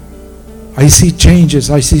 I see changes.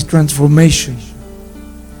 I see transformation.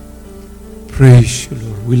 Praise you,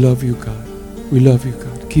 Lord. We love you, God. We love you,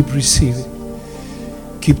 God. Keep receiving.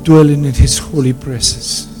 Keep dwelling in His holy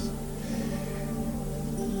presence.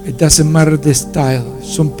 It doesn't matter the style.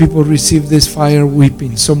 Some people receive this fire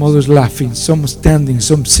weeping, some others laughing, some standing,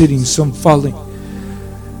 some sitting, some falling.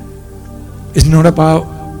 It's not about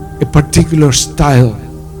a particular style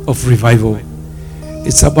of revival.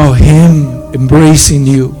 It's about Him embracing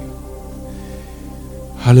you.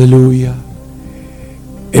 Hallelujah.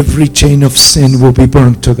 Every chain of sin will be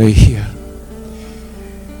burned today here.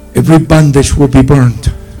 Every bondage will be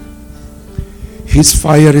burned. His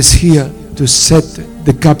fire is here to set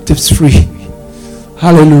the captives free.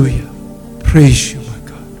 Hallelujah. Praise you, my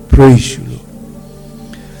God. Praise you,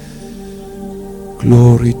 Lord.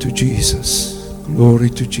 Glory to Jesus. Glory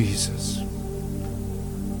to Jesus.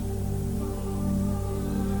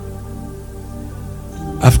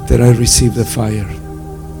 After I received the fire,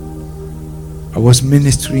 I was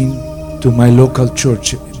ministering to my local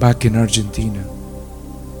church back in Argentina.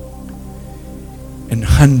 And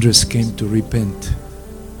hundreds came to repent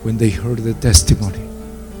when they heard the testimony.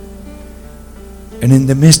 And in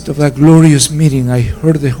the midst of that glorious meeting, I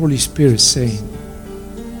heard the Holy Spirit saying,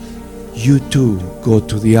 you too go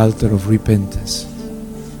to the altar of repentance.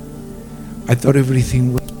 I thought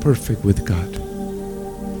everything was perfect with God.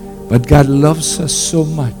 But God loves us so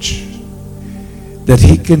much that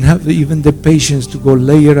He can have even the patience to go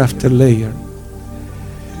layer after layer,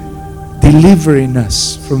 delivering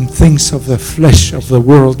us from things of the flesh, of the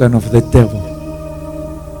world, and of the devil.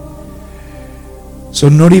 So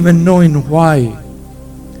not even knowing why,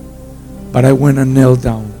 but I went and knelt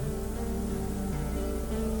down.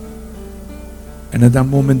 And at that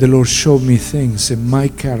moment the Lord showed me things in my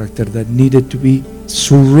character that needed to be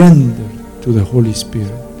surrendered to the Holy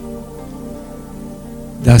Spirit.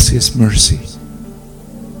 That's His mercy.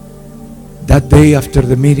 That day after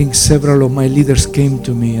the meeting, several of my leaders came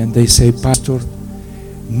to me and they say, Pastor,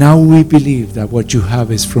 now we believe that what you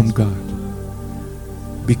have is from God.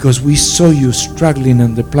 Because we saw you struggling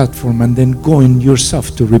on the platform and then going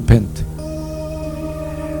yourself to repent.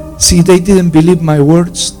 See, they didn't believe my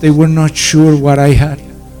words. They were not sure what I had.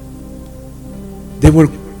 They were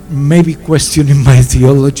maybe questioning my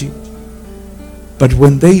theology. But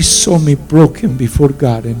when they saw me broken before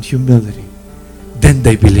God in humility, then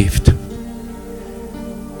they believed.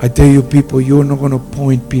 I tell you, people, you're not going to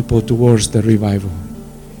point people towards the revival.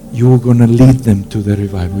 You're going to lead them to the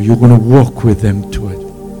revival. You're going to walk with them to it.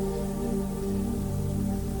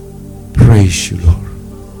 Praise you, Lord.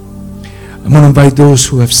 I'm going to invite those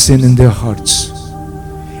who have sin in their hearts.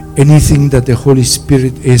 Anything that the Holy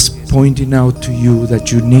Spirit is pointing out to you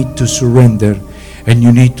that you need to surrender and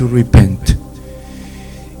you need to repent.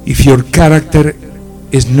 If your character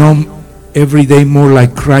is not every day more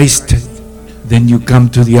like Christ, then you come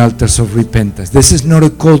to the altars of repentance. This is not a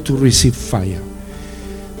call to receive fire.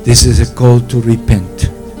 This is a call to repent.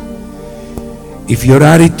 If your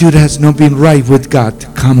attitude has not been right with God,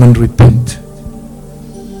 come and repent.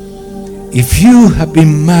 If you have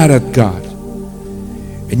been mad at God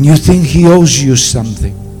and you think He owes you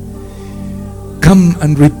something, come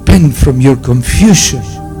and repent from your confusion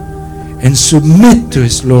and submit to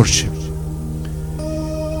His Lordship.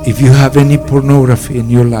 If you have any pornography in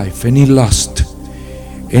your life, any lust,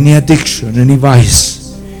 any addiction, any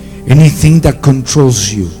vice, anything that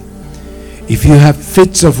controls you, if you have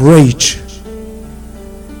fits of rage,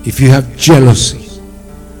 if you have jealousy,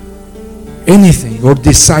 anything, or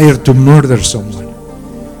desire to murder someone,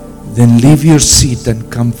 then leave your seat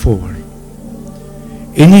and come forward.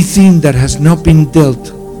 Anything that has not been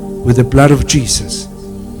dealt with the blood of Jesus,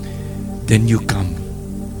 then you come.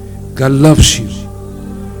 God loves you,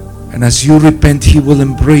 and as you repent, He will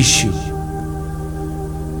embrace you.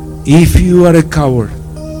 If you are a coward,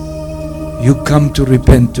 you come to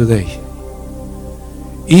repent today.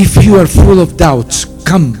 If you are full of doubts,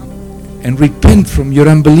 come and repent from your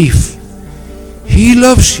unbelief. He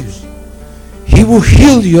loves you. He will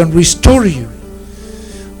heal you and restore you.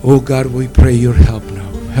 Oh God, we pray your help now.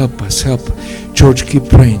 Help us, help. Church, keep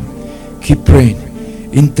praying. Keep praying.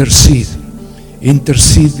 Intercede.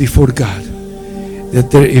 Intercede before God.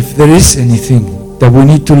 That if there is anything that we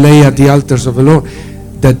need to lay at the altars of the Lord,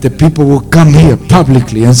 that the people will come here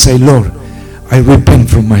publicly and say, Lord, I repent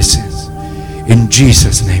from my sins. In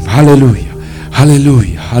Jesus' name. Hallelujah.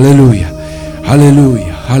 Hallelujah. Hallelujah.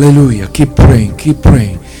 Hallelujah. Hallelujah. Keep praying. Keep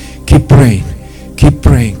praying. Keep praying. Keep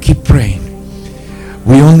praying. Keep praying.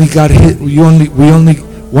 We only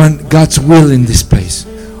want God's will in this place.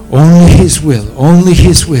 Only His will. Only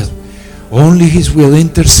His will. Only His will.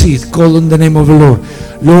 Intercede. Call on the name of the Lord.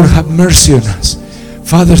 Lord, have mercy on us.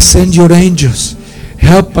 Father, send your angels.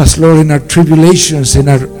 Help us, Lord, in our tribulations, in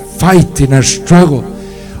our fight, in our struggle.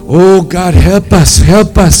 Oh God, help us.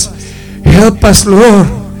 Help us. Help us, Lord.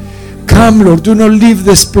 Come, Lord. Do not leave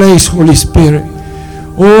this place, Holy Spirit.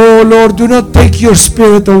 Oh Lord, do not take your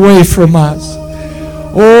Spirit away from us.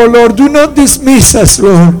 Oh Lord, do not dismiss us,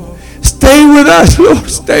 Lord. Stay with us, Lord.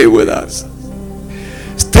 Stay with us.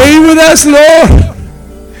 Stay with us, Lord.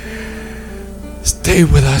 Stay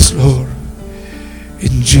with us, Lord.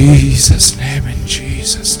 In Jesus' name, in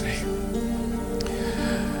Jesus' name.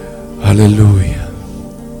 Hallelujah.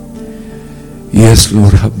 Yes,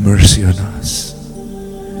 Lord, have mercy on us.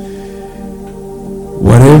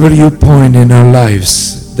 Whatever you point in our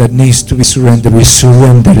lives that needs to be surrendered, we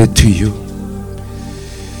surrender it to you.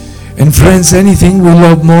 And friends, anything we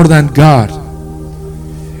love more than God,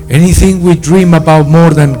 anything we dream about more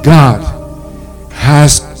than God,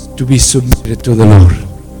 has to be submitted to the Lord.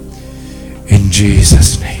 In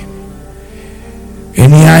Jesus' name.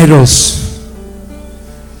 Any idols,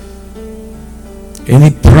 any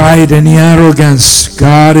pride, any arrogance,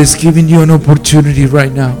 God is giving you an opportunity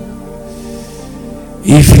right now.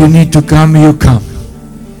 If you need to come, you come.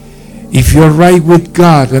 If you're right with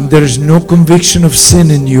God and there is no conviction of sin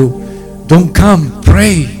in you, don't come.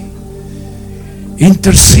 Pray.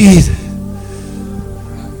 Intercede.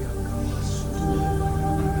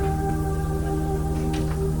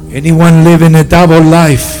 Anyone living a double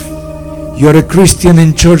life, you're a Christian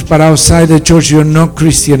in church, but outside the church you're not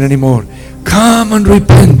Christian anymore. Come and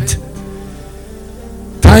repent.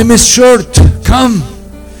 Time is short. Come.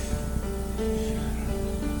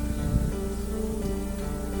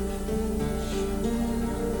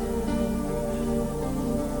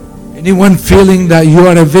 Anyone feeling that you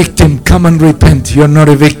are a victim, come and repent. You're not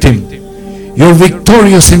a victim. You're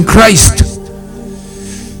victorious in Christ.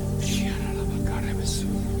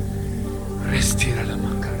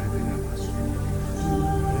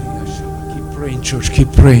 Keep praying, church.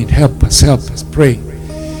 Keep praying. Help us. Help us. Pray.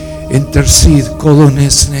 Intercede. Call on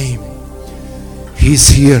His name. He's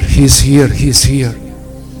here. He's here. He's here.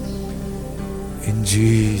 In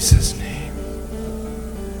Jesus' name.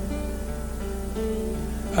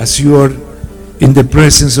 As you are in the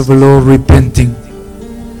presence of the Lord repenting,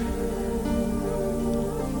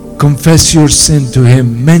 confess your sin to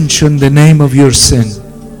Him. Mention the name of your sin.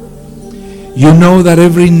 You know that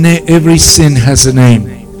every sin has a name.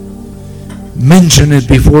 Mention it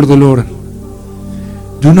before the Lord.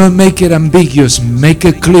 Do not make it ambiguous. Make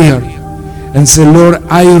it clear. And say, Lord,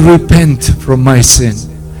 I repent from my sin.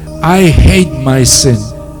 I hate my sin.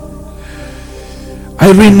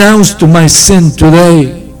 I renounce to my sin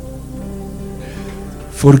today.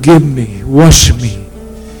 Forgive me, wash me,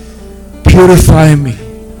 purify me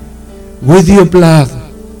with your blood.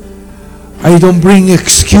 I don't bring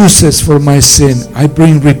excuses for my sin. I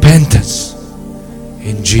bring repentance.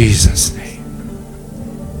 In Jesus' name.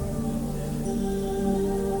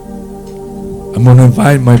 I'm going to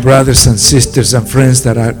invite my brothers and sisters and friends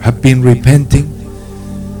that have been repenting.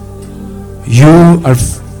 You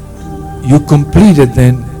completed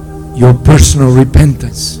then your personal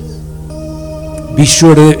repentance. Be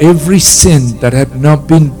sure that every sin that had not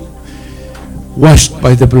been washed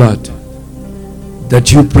by the blood,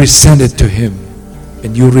 that you present it to Him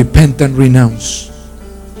and you repent and renounce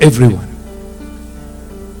everyone.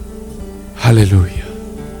 Hallelujah.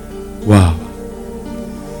 Wow.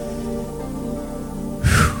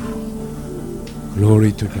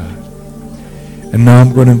 Glory to God. And now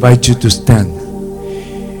I'm going to invite you to stand.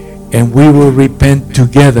 And we will repent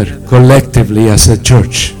together, collectively as a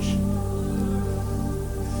church.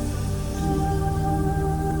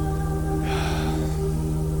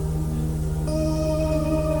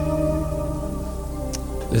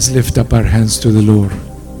 Let's lift up our hands to the Lord.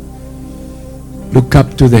 Look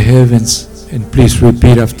up to the heavens and please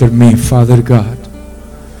repeat after me. Father God,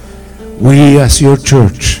 we as your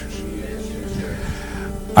church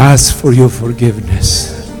ask for your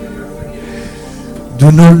forgiveness.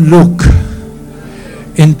 Do not look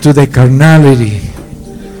into the carnality,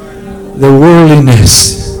 the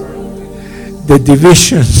worldliness, the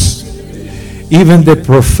divisions, even the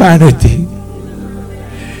profanity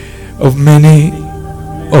of many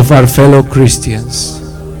of our fellow Christians.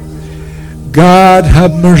 God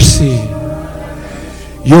have mercy.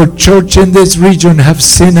 Your church in this region have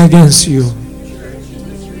sinned against you.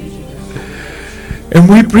 And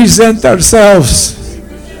we present ourselves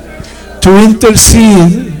to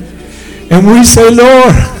intercede. And we say,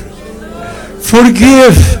 Lord,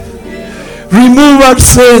 forgive, remove our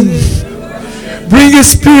sin, bring a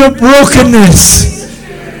spirit of brokenness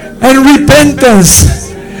and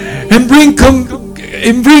repentance, and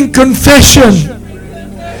bring confession.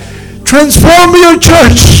 Transform your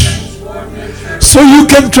church so you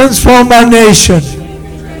can transform our nation.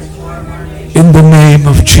 In the name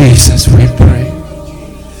of Jesus we pray.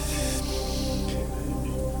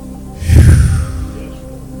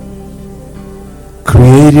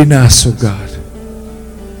 Create in us, O God.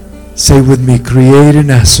 Say with me, create in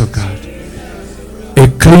us, O God, a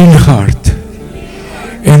clean heart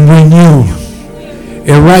and renew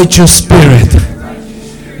a righteous spirit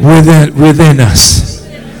within us.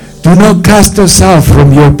 Do not cast us out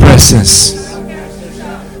from your presence.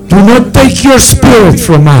 Do not take your spirit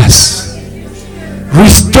from us.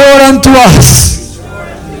 Restore unto us.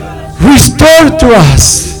 Restore to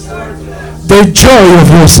us the joy of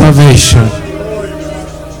your salvation.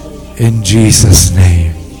 In Jesus'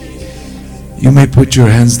 name. You may put your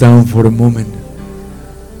hands down for a moment.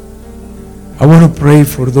 I want to pray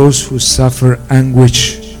for those who suffer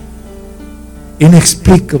anguish,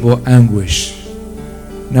 inexplicable anguish.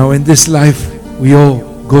 Now in this life, we all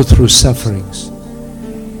go through sufferings.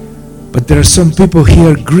 But there are some people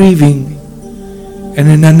here grieving and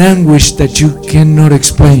in an anguish that you cannot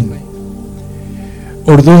explain.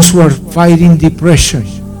 Or those who are fighting depression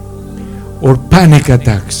or panic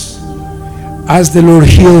attacks. As the Lord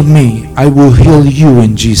healed me, I will heal you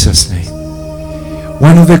in Jesus' name.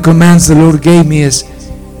 One of the commands the Lord gave me is,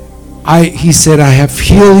 He said, I have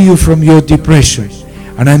healed you from your depression.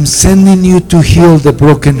 And I'm sending you to heal the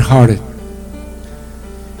brokenhearted.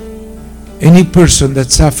 Any person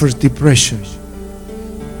that suffers depression,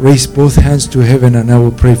 raise both hands to heaven and I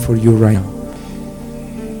will pray for you right now.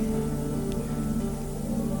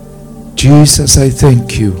 Jesus, I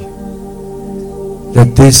thank you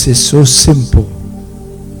that this is so simple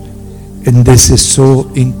and this is so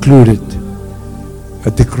included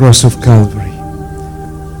at the cross of Calvary.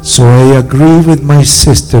 So I agree with my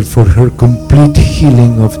sister for her complete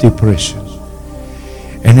healing of depression.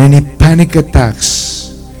 And any panic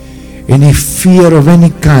attacks, any fear of any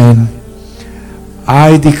kind,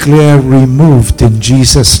 I declare removed in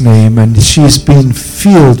Jesus' name, and she's been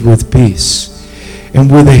filled with peace. And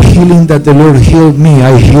with the healing that the Lord healed me,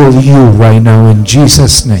 I heal you right now in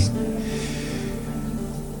Jesus' name.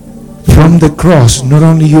 From the cross, not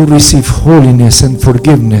only you receive holiness and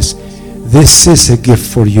forgiveness, this is a gift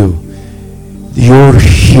for you. Your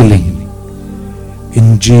healing.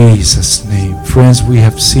 In Jesus' name. Friends, we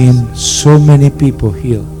have seen so many people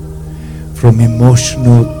healed from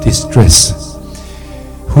emotional distress.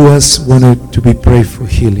 Who else wanted to be prayed for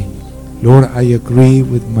healing? Lord, I agree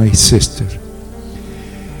with my sister.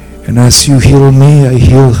 And as you heal me, I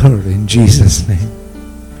heal her in Jesus' name.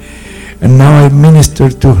 And now I minister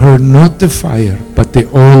to her not the fire, but the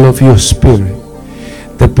oil of your spirit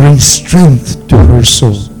that brings strength to her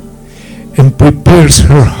soul and prepares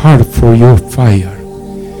her heart for your fire.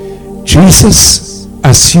 Jesus,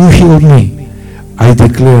 as you heal me, I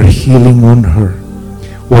declare healing on her.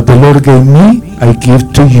 What the Lord gave me, I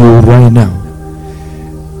give to you right now.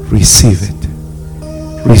 Receive it.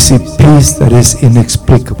 Receive peace that is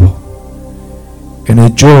inexplicable and a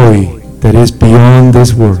joy that is beyond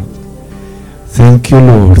this world. Thank you,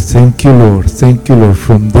 Lord. Thank you, Lord. Thank you, Lord.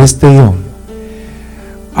 From this day on,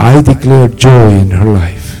 I declare joy in her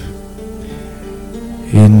life.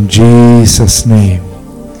 In Jesus' name.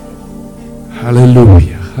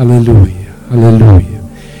 Hallelujah. Hallelujah. Hallelujah.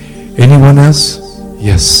 Anyone else?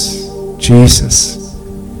 Yes. Jesus.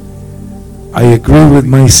 I agree with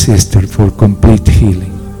my sister for complete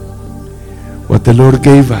healing. What the Lord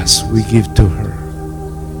gave us, we give to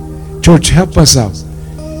her. Church, help us out.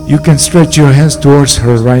 You can stretch your hands towards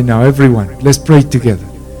her right now. Everyone, let's pray together.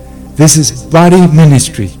 This is body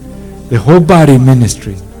ministry, the whole body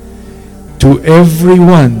ministry. To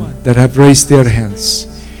everyone that have raised their hands,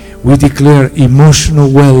 we declare emotional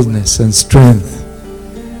wellness and strength.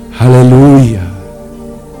 Hallelujah.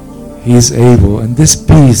 He is able. And this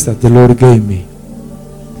peace that the Lord gave me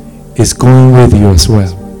is going with you as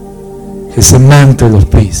well. It's a mantle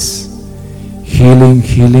of peace. Healing,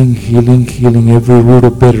 healing, healing, healing every root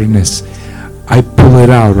of bitterness. I pull it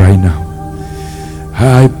out right now.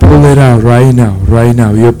 I pull it out right now, right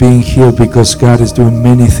now. You're being healed because God is doing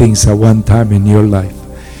many things at one time in your life.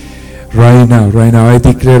 Right now, right now. I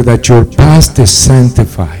declare that your past is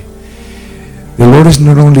sanctified. The Lord is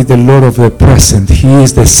not only the Lord of the present. He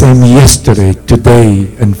is the same yesterday,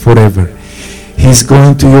 today, and forever. He's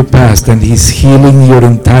going to your past and He's healing your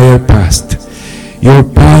entire past. Your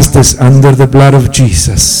past is under the blood of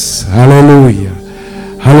Jesus. Hallelujah.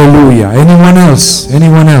 Hallelujah. Anyone else?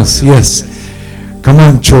 Anyone else? Yes. Come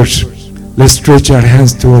on, church. Let's stretch our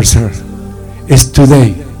hands towards her. It's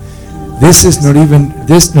today. This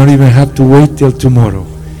not even have to wait till tomorrow.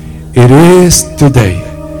 It is today.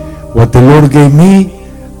 What the Lord gave me,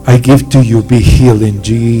 I give to you. Be healed in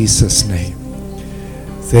Jesus' name.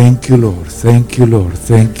 Thank you, Lord. Thank you, Lord.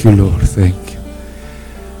 Thank you, Lord. Thank you.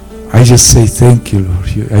 I just say thank you,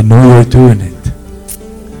 Lord. I know you're doing it.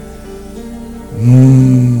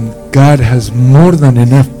 God has more than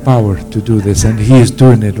enough power to do this, and He is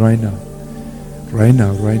doing it right now. Right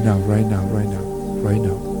now, right now, right now, right now, right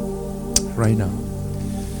now, right now,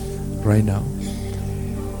 right now,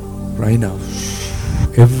 right now.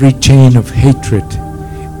 Every chain of hatred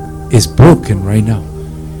is broken right now.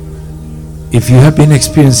 If you have been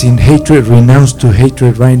experiencing hatred, renounce to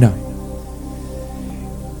hatred right now.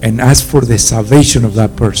 And ask for the salvation of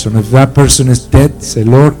that person. If that person is dead, say,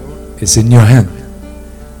 Lord, it's in your hand.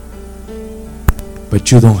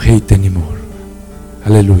 But you don't hate anymore.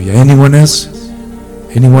 Hallelujah. Anyone else?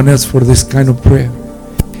 Anyone else for this kind of prayer?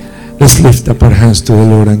 Let's lift up our hands to the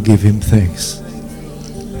Lord and give Him thanks.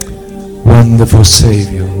 Wonderful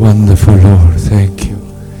Savior, wonderful Lord, thank you.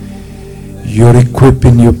 You're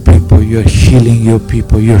equipping your people, you're healing your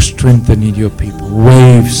people, you're strengthening your people.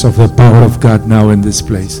 Waves of the power of God now in this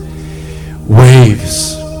place.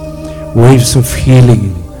 Waves. Waves of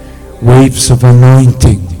healing. Waves of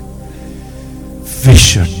anointing.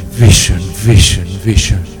 Vision, vision, vision,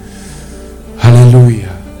 vision.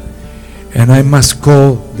 Hallelujah. And I must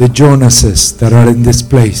call the Jonases that are in this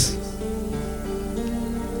place.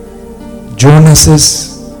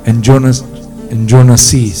 Jonases and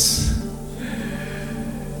Jonases.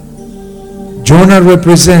 Jonah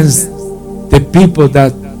represents the people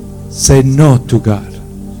that say no to God.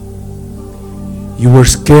 You were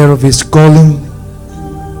scared of His calling.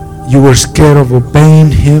 You were scared of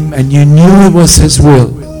obeying Him, and you knew it was His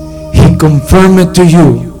will. He confirmed it to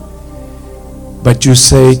you. But you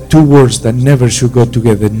say two words that never should go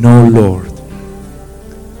together. No, Lord.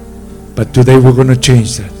 But today we're going to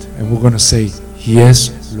change that. And we're going to say,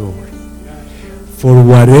 yes, Lord. For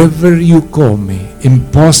whatever you call me,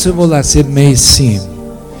 impossible as it may seem,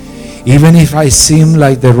 even if I seem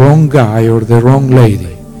like the wrong guy or the wrong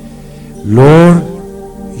lady, Lord,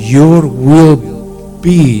 your will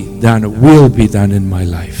be done in my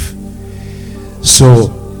life.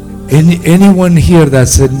 So, anyone here that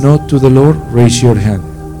said no to the Lord, raise your hand.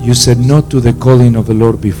 You said no to the calling of the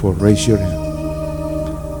Lord before, raise your hand.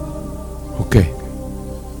 Okay.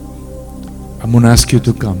 I'm going to ask you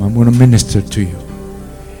to come. I'm going to minister to you.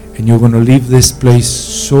 And you're going to leave this place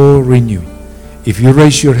so renewed. If you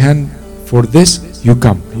raise your hand for this, you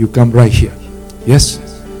come. You come right here. Yes?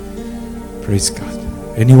 Praise God.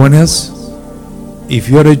 Anyone else? If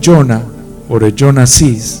you're a Jonah or a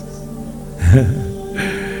Jonases,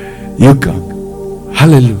 you come.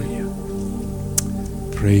 Hallelujah.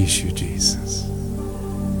 Praise you, Jesus.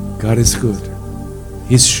 God is good.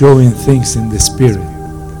 He's showing things in the Spirit.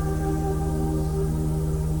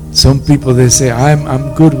 Some people, they say,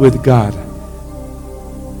 I'm good with God,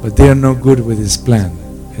 but they are not good with His plan.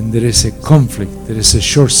 And there is a conflict, there is a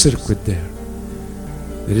short circuit there.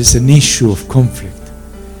 There is an issue of conflict.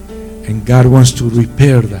 And God wants to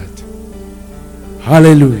repair that.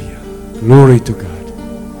 Hallelujah. Glory to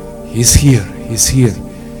God. He's here. He's here.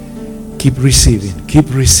 Keep receiving.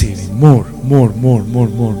 Keep receiving. More.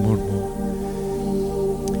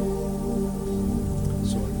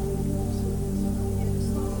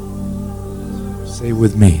 Say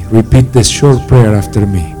with me. Repeat this short prayer after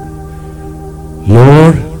me.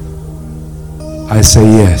 Lord, I say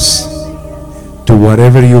yes to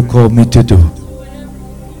whatever you call me to do.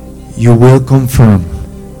 You will confirm.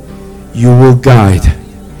 You will guide.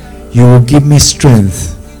 You will give me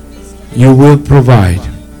strength. You will provide.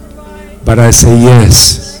 But I say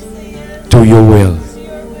yes to your will.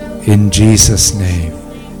 In Jesus' name.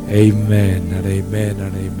 Amen and amen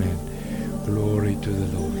and amen. Glory to the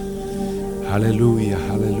Lord. Hallelujah,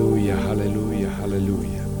 hallelujah, hallelujah,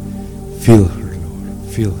 hallelujah. Feel her, Lord.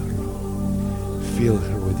 Feel her, Lord. Fill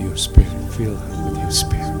her with your spirit. Fill her with your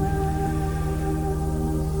spirit.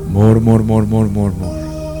 More.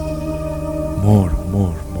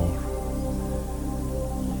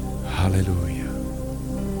 Hallelujah.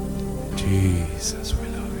 Jesus, we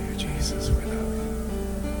love you. Jesus, we love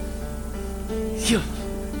you. Yeah.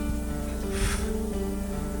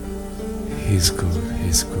 He's good.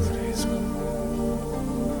 He's good. He's good.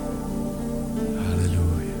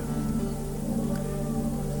 Hallelujah.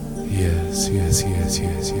 Yes.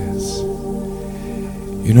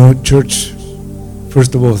 You know, church,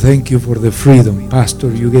 first of all, thank you for the freedom. Pastor,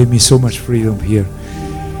 you gave me so much freedom here.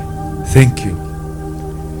 Thank you.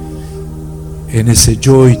 And it's a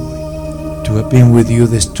joy to have been with you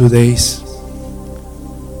these 2 days.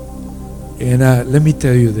 And let me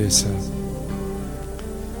tell you this.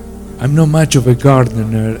 I'm not much of a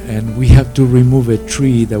gardener, and we have to remove a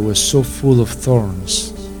tree that was so full of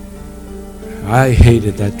thorns. I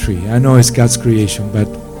hated that tree. I know it's God's creation, but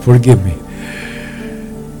forgive me.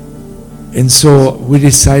 And so we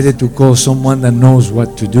decided to call someone that knows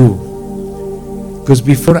what to do. Because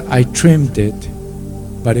before I trimmed it,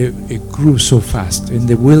 but it grew so fast. In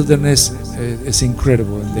the wilderness, it's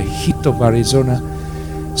incredible. In the heat of Arizona,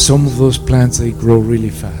 some of those plants, they grow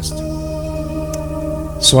really fast.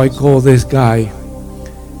 So I called this guy,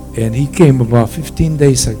 and he came about 15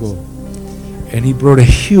 days ago. And he brought a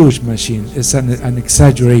huge machine. It's an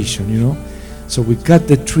exaggeration, you know. So we cut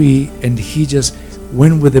the tree, and he just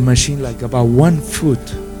went with the machine like about 1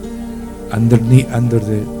 foot under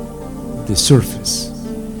the surface.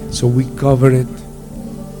 So we covered it,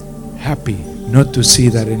 happy not to see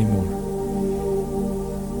that anymore.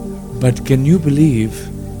 But can you believe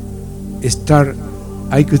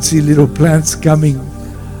I could see little plants coming.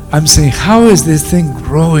 I'm saying, how is this thing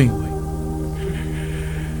growing?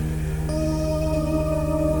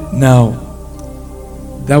 Now,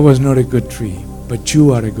 that was not a good tree, but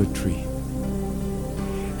you are a good tree.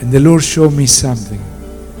 And the Lord showed me something.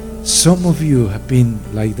 Some of you have been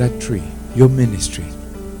like that tree, your ministry,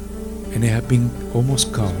 and it have been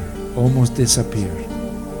almost covered, almost disappeared.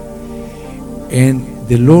 And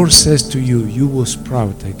the Lord says to you, you will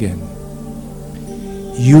sprout again.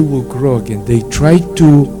 You will grow again. They tried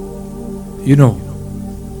to,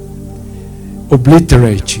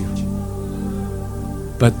 obliterate you.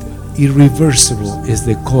 But irreversible is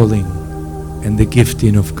the calling and the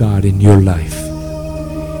gifting of God in your life.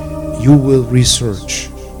 You will research.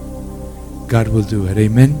 God will do it.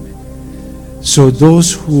 Amen? So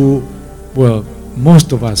those who,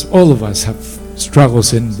 most of us, all of us have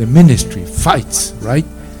struggles in the ministry, fights, right?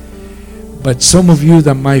 But some of you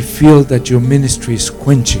that might feel that your ministry is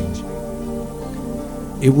quenching,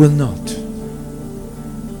 it will not.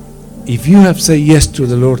 If you have said yes to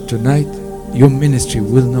the Lord tonight, your ministry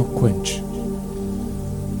will not quench.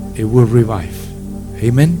 It will revive.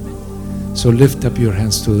 Amen? So lift up your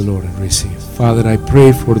hands to the Lord and receive. Father, I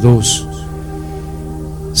pray for those.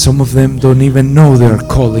 Some of them don't even know their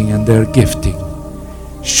calling and their gifting.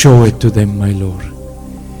 Show it to them, my Lord.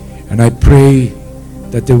 And I pray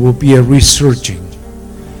that there will be a researching,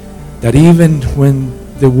 that even when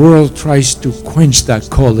the world tries to quench that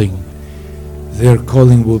calling, their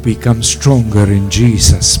calling will become stronger in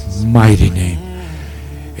Jesus' mighty name.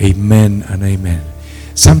 Amen and amen.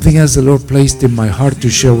 Something else the Lord placed in my heart to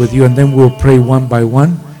share with you, and then we'll pray one by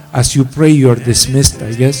one. As you pray, you are dismissed,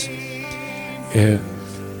 I guess.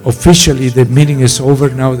 Officially, the meeting is over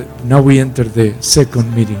now. Now we enter the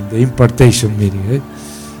second meeting, the impartation meeting.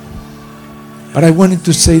 But I wanted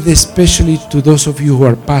to say this especially to those of you who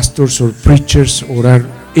are pastors or preachers or are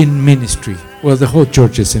in ministry. Well, the whole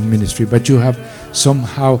church is in ministry, but you have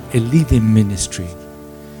somehow a leading ministry.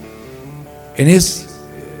 And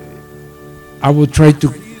I will try to,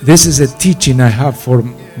 this is a teaching I have for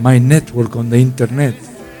my network on the internet.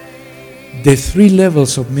 The 3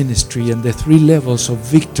 levels of ministry and the 3 levels of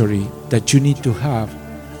victory that you need to have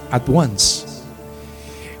at once.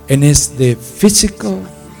 And it's the physical,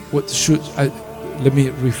 let me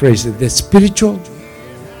rephrase it, the spiritual,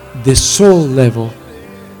 the soul level,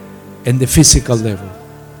 and the physical level.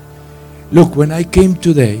 Look, when I came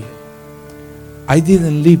today, I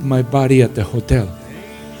didn't leave my body at the hotel.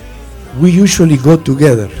 We usually go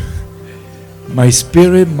together. My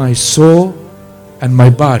spirit, my soul, and my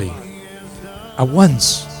body at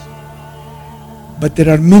once. But there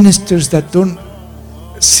are ministers that don't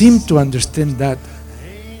seem to understand that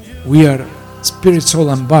we are spirit, soul,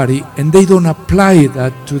 and body, and they don't apply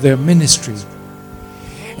that to their ministry.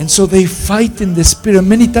 And so they fight in the spirit.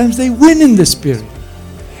 Many times they win in the spirit.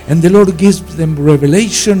 And the Lord gives them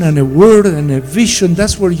revelation and a word and a vision.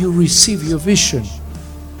 That's where you receive your vision.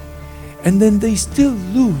 And then they still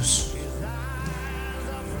lose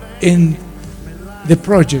in the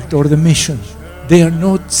project or the mission. They are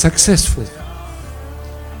not successful.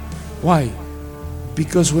 Why?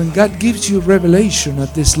 Because when God gives you revelation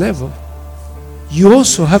at this level, you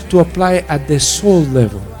also have to apply at the soul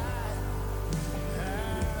level.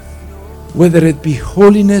 Whether it be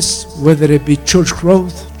holiness, whether it be church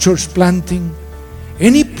growth, church planting,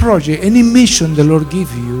 any project, any mission the Lord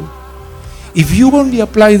gives you, if you only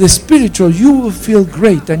apply the spiritual, you will feel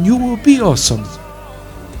great and you will be awesome.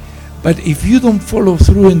 But if you don't follow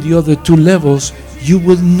through in the other 2 levels, you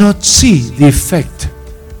will not see the effect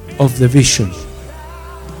of the vision.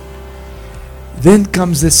 Then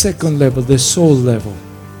comes the second level, the soul level.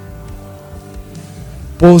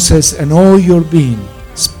 Paul says, and all your being,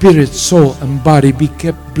 spirit, soul, and body be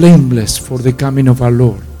kept blameless for the coming of our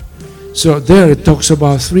Lord. So there it talks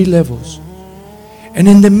about 3 levels. And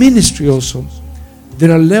in the ministry also,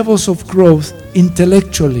 there are levels of growth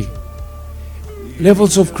intellectually,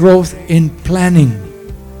 levels of growth in planning,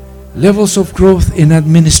 levels of growth in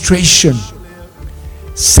administration,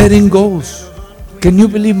 setting goals. Can you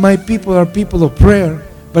believe my people are people of prayer,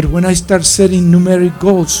 but when I start setting numeric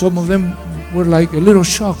goals, some of them were like a little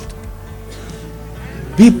shocked.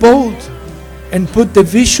 Be bold and put the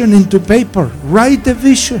vision into paper. Write the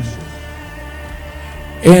vision.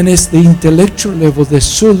 And it's the intellectual level, the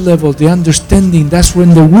soul level, the understanding. That's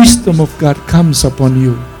when the wisdom of God comes upon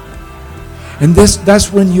you. And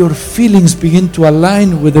that's when your feelings begin to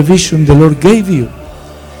align with the vision the Lord gave you.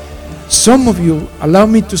 Some of you, allow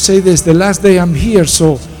me to say this, the last day I'm here,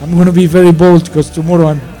 so I'm going to be very bold because tomorrow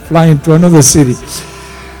I'm flying to another city.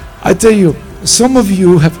 I tell you, some of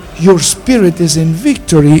you have, your spirit is in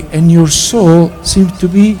victory and your soul seems to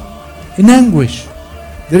be in anguish.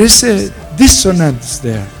 There is a dissonance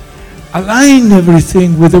there. Align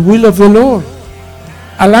everything with the will of the Lord.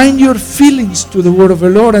 Align your feelings to the word of the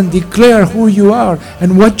Lord and declare who you are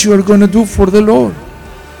and what you are going to do for the Lord.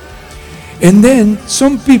 And then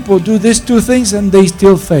some people do these 2 things and they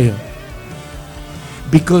still fail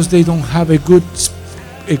because they don't have a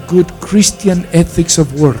good Christian ethics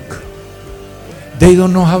of work. They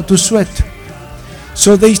don't know how to sweat.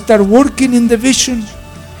 So they start working in the vision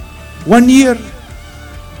 1 year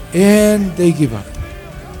and they give up.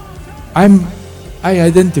 I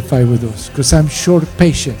identify with those because I'm short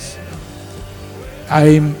patience.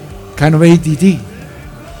 I'm kind of ADD.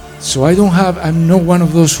 So I'm not one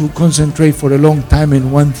of those who concentrate for a long time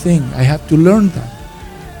in one thing. I have to learn that.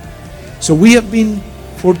 So we have been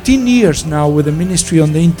 14 years now with the ministry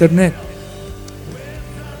on the internet.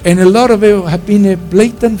 And a lot of it have been a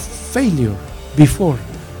blatant failure before.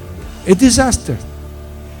 A disaster.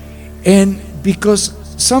 And because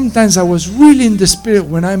sometimes I was really in the spirit.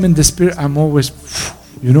 When I'm in the spirit, I'm always,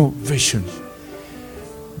 vision.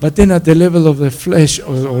 But then at the level of the flesh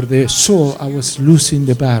or the soul, I was losing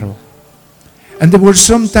the battle. And there were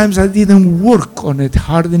sometimes I didn't work on it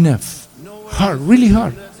hard enough. Really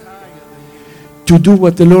hard. To do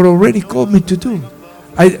what the Lord already called me to do.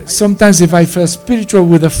 Sometimes if I felt spiritual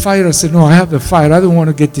with a fire, I said, no, I have the fire. I don't want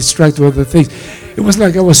to get distracted with other things. It was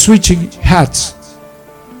like I was switching hats.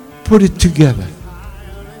 Put it together.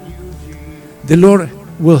 The Lord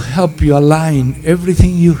will help you align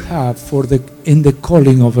everything you have in the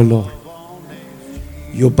calling of the Lord.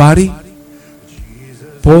 Your body,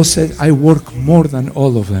 Paul said, I work more than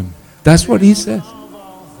all of them. That's what he said.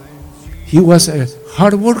 He was a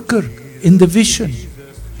hard worker in the vision.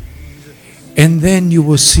 And then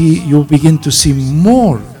you'll begin to see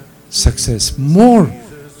more success, more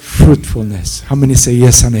fruitfulness. How many say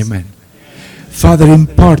yes and amen? Father,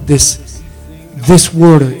 impart this this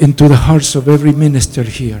word into the hearts of every minister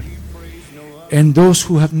here. And those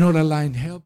who have not aligned, help.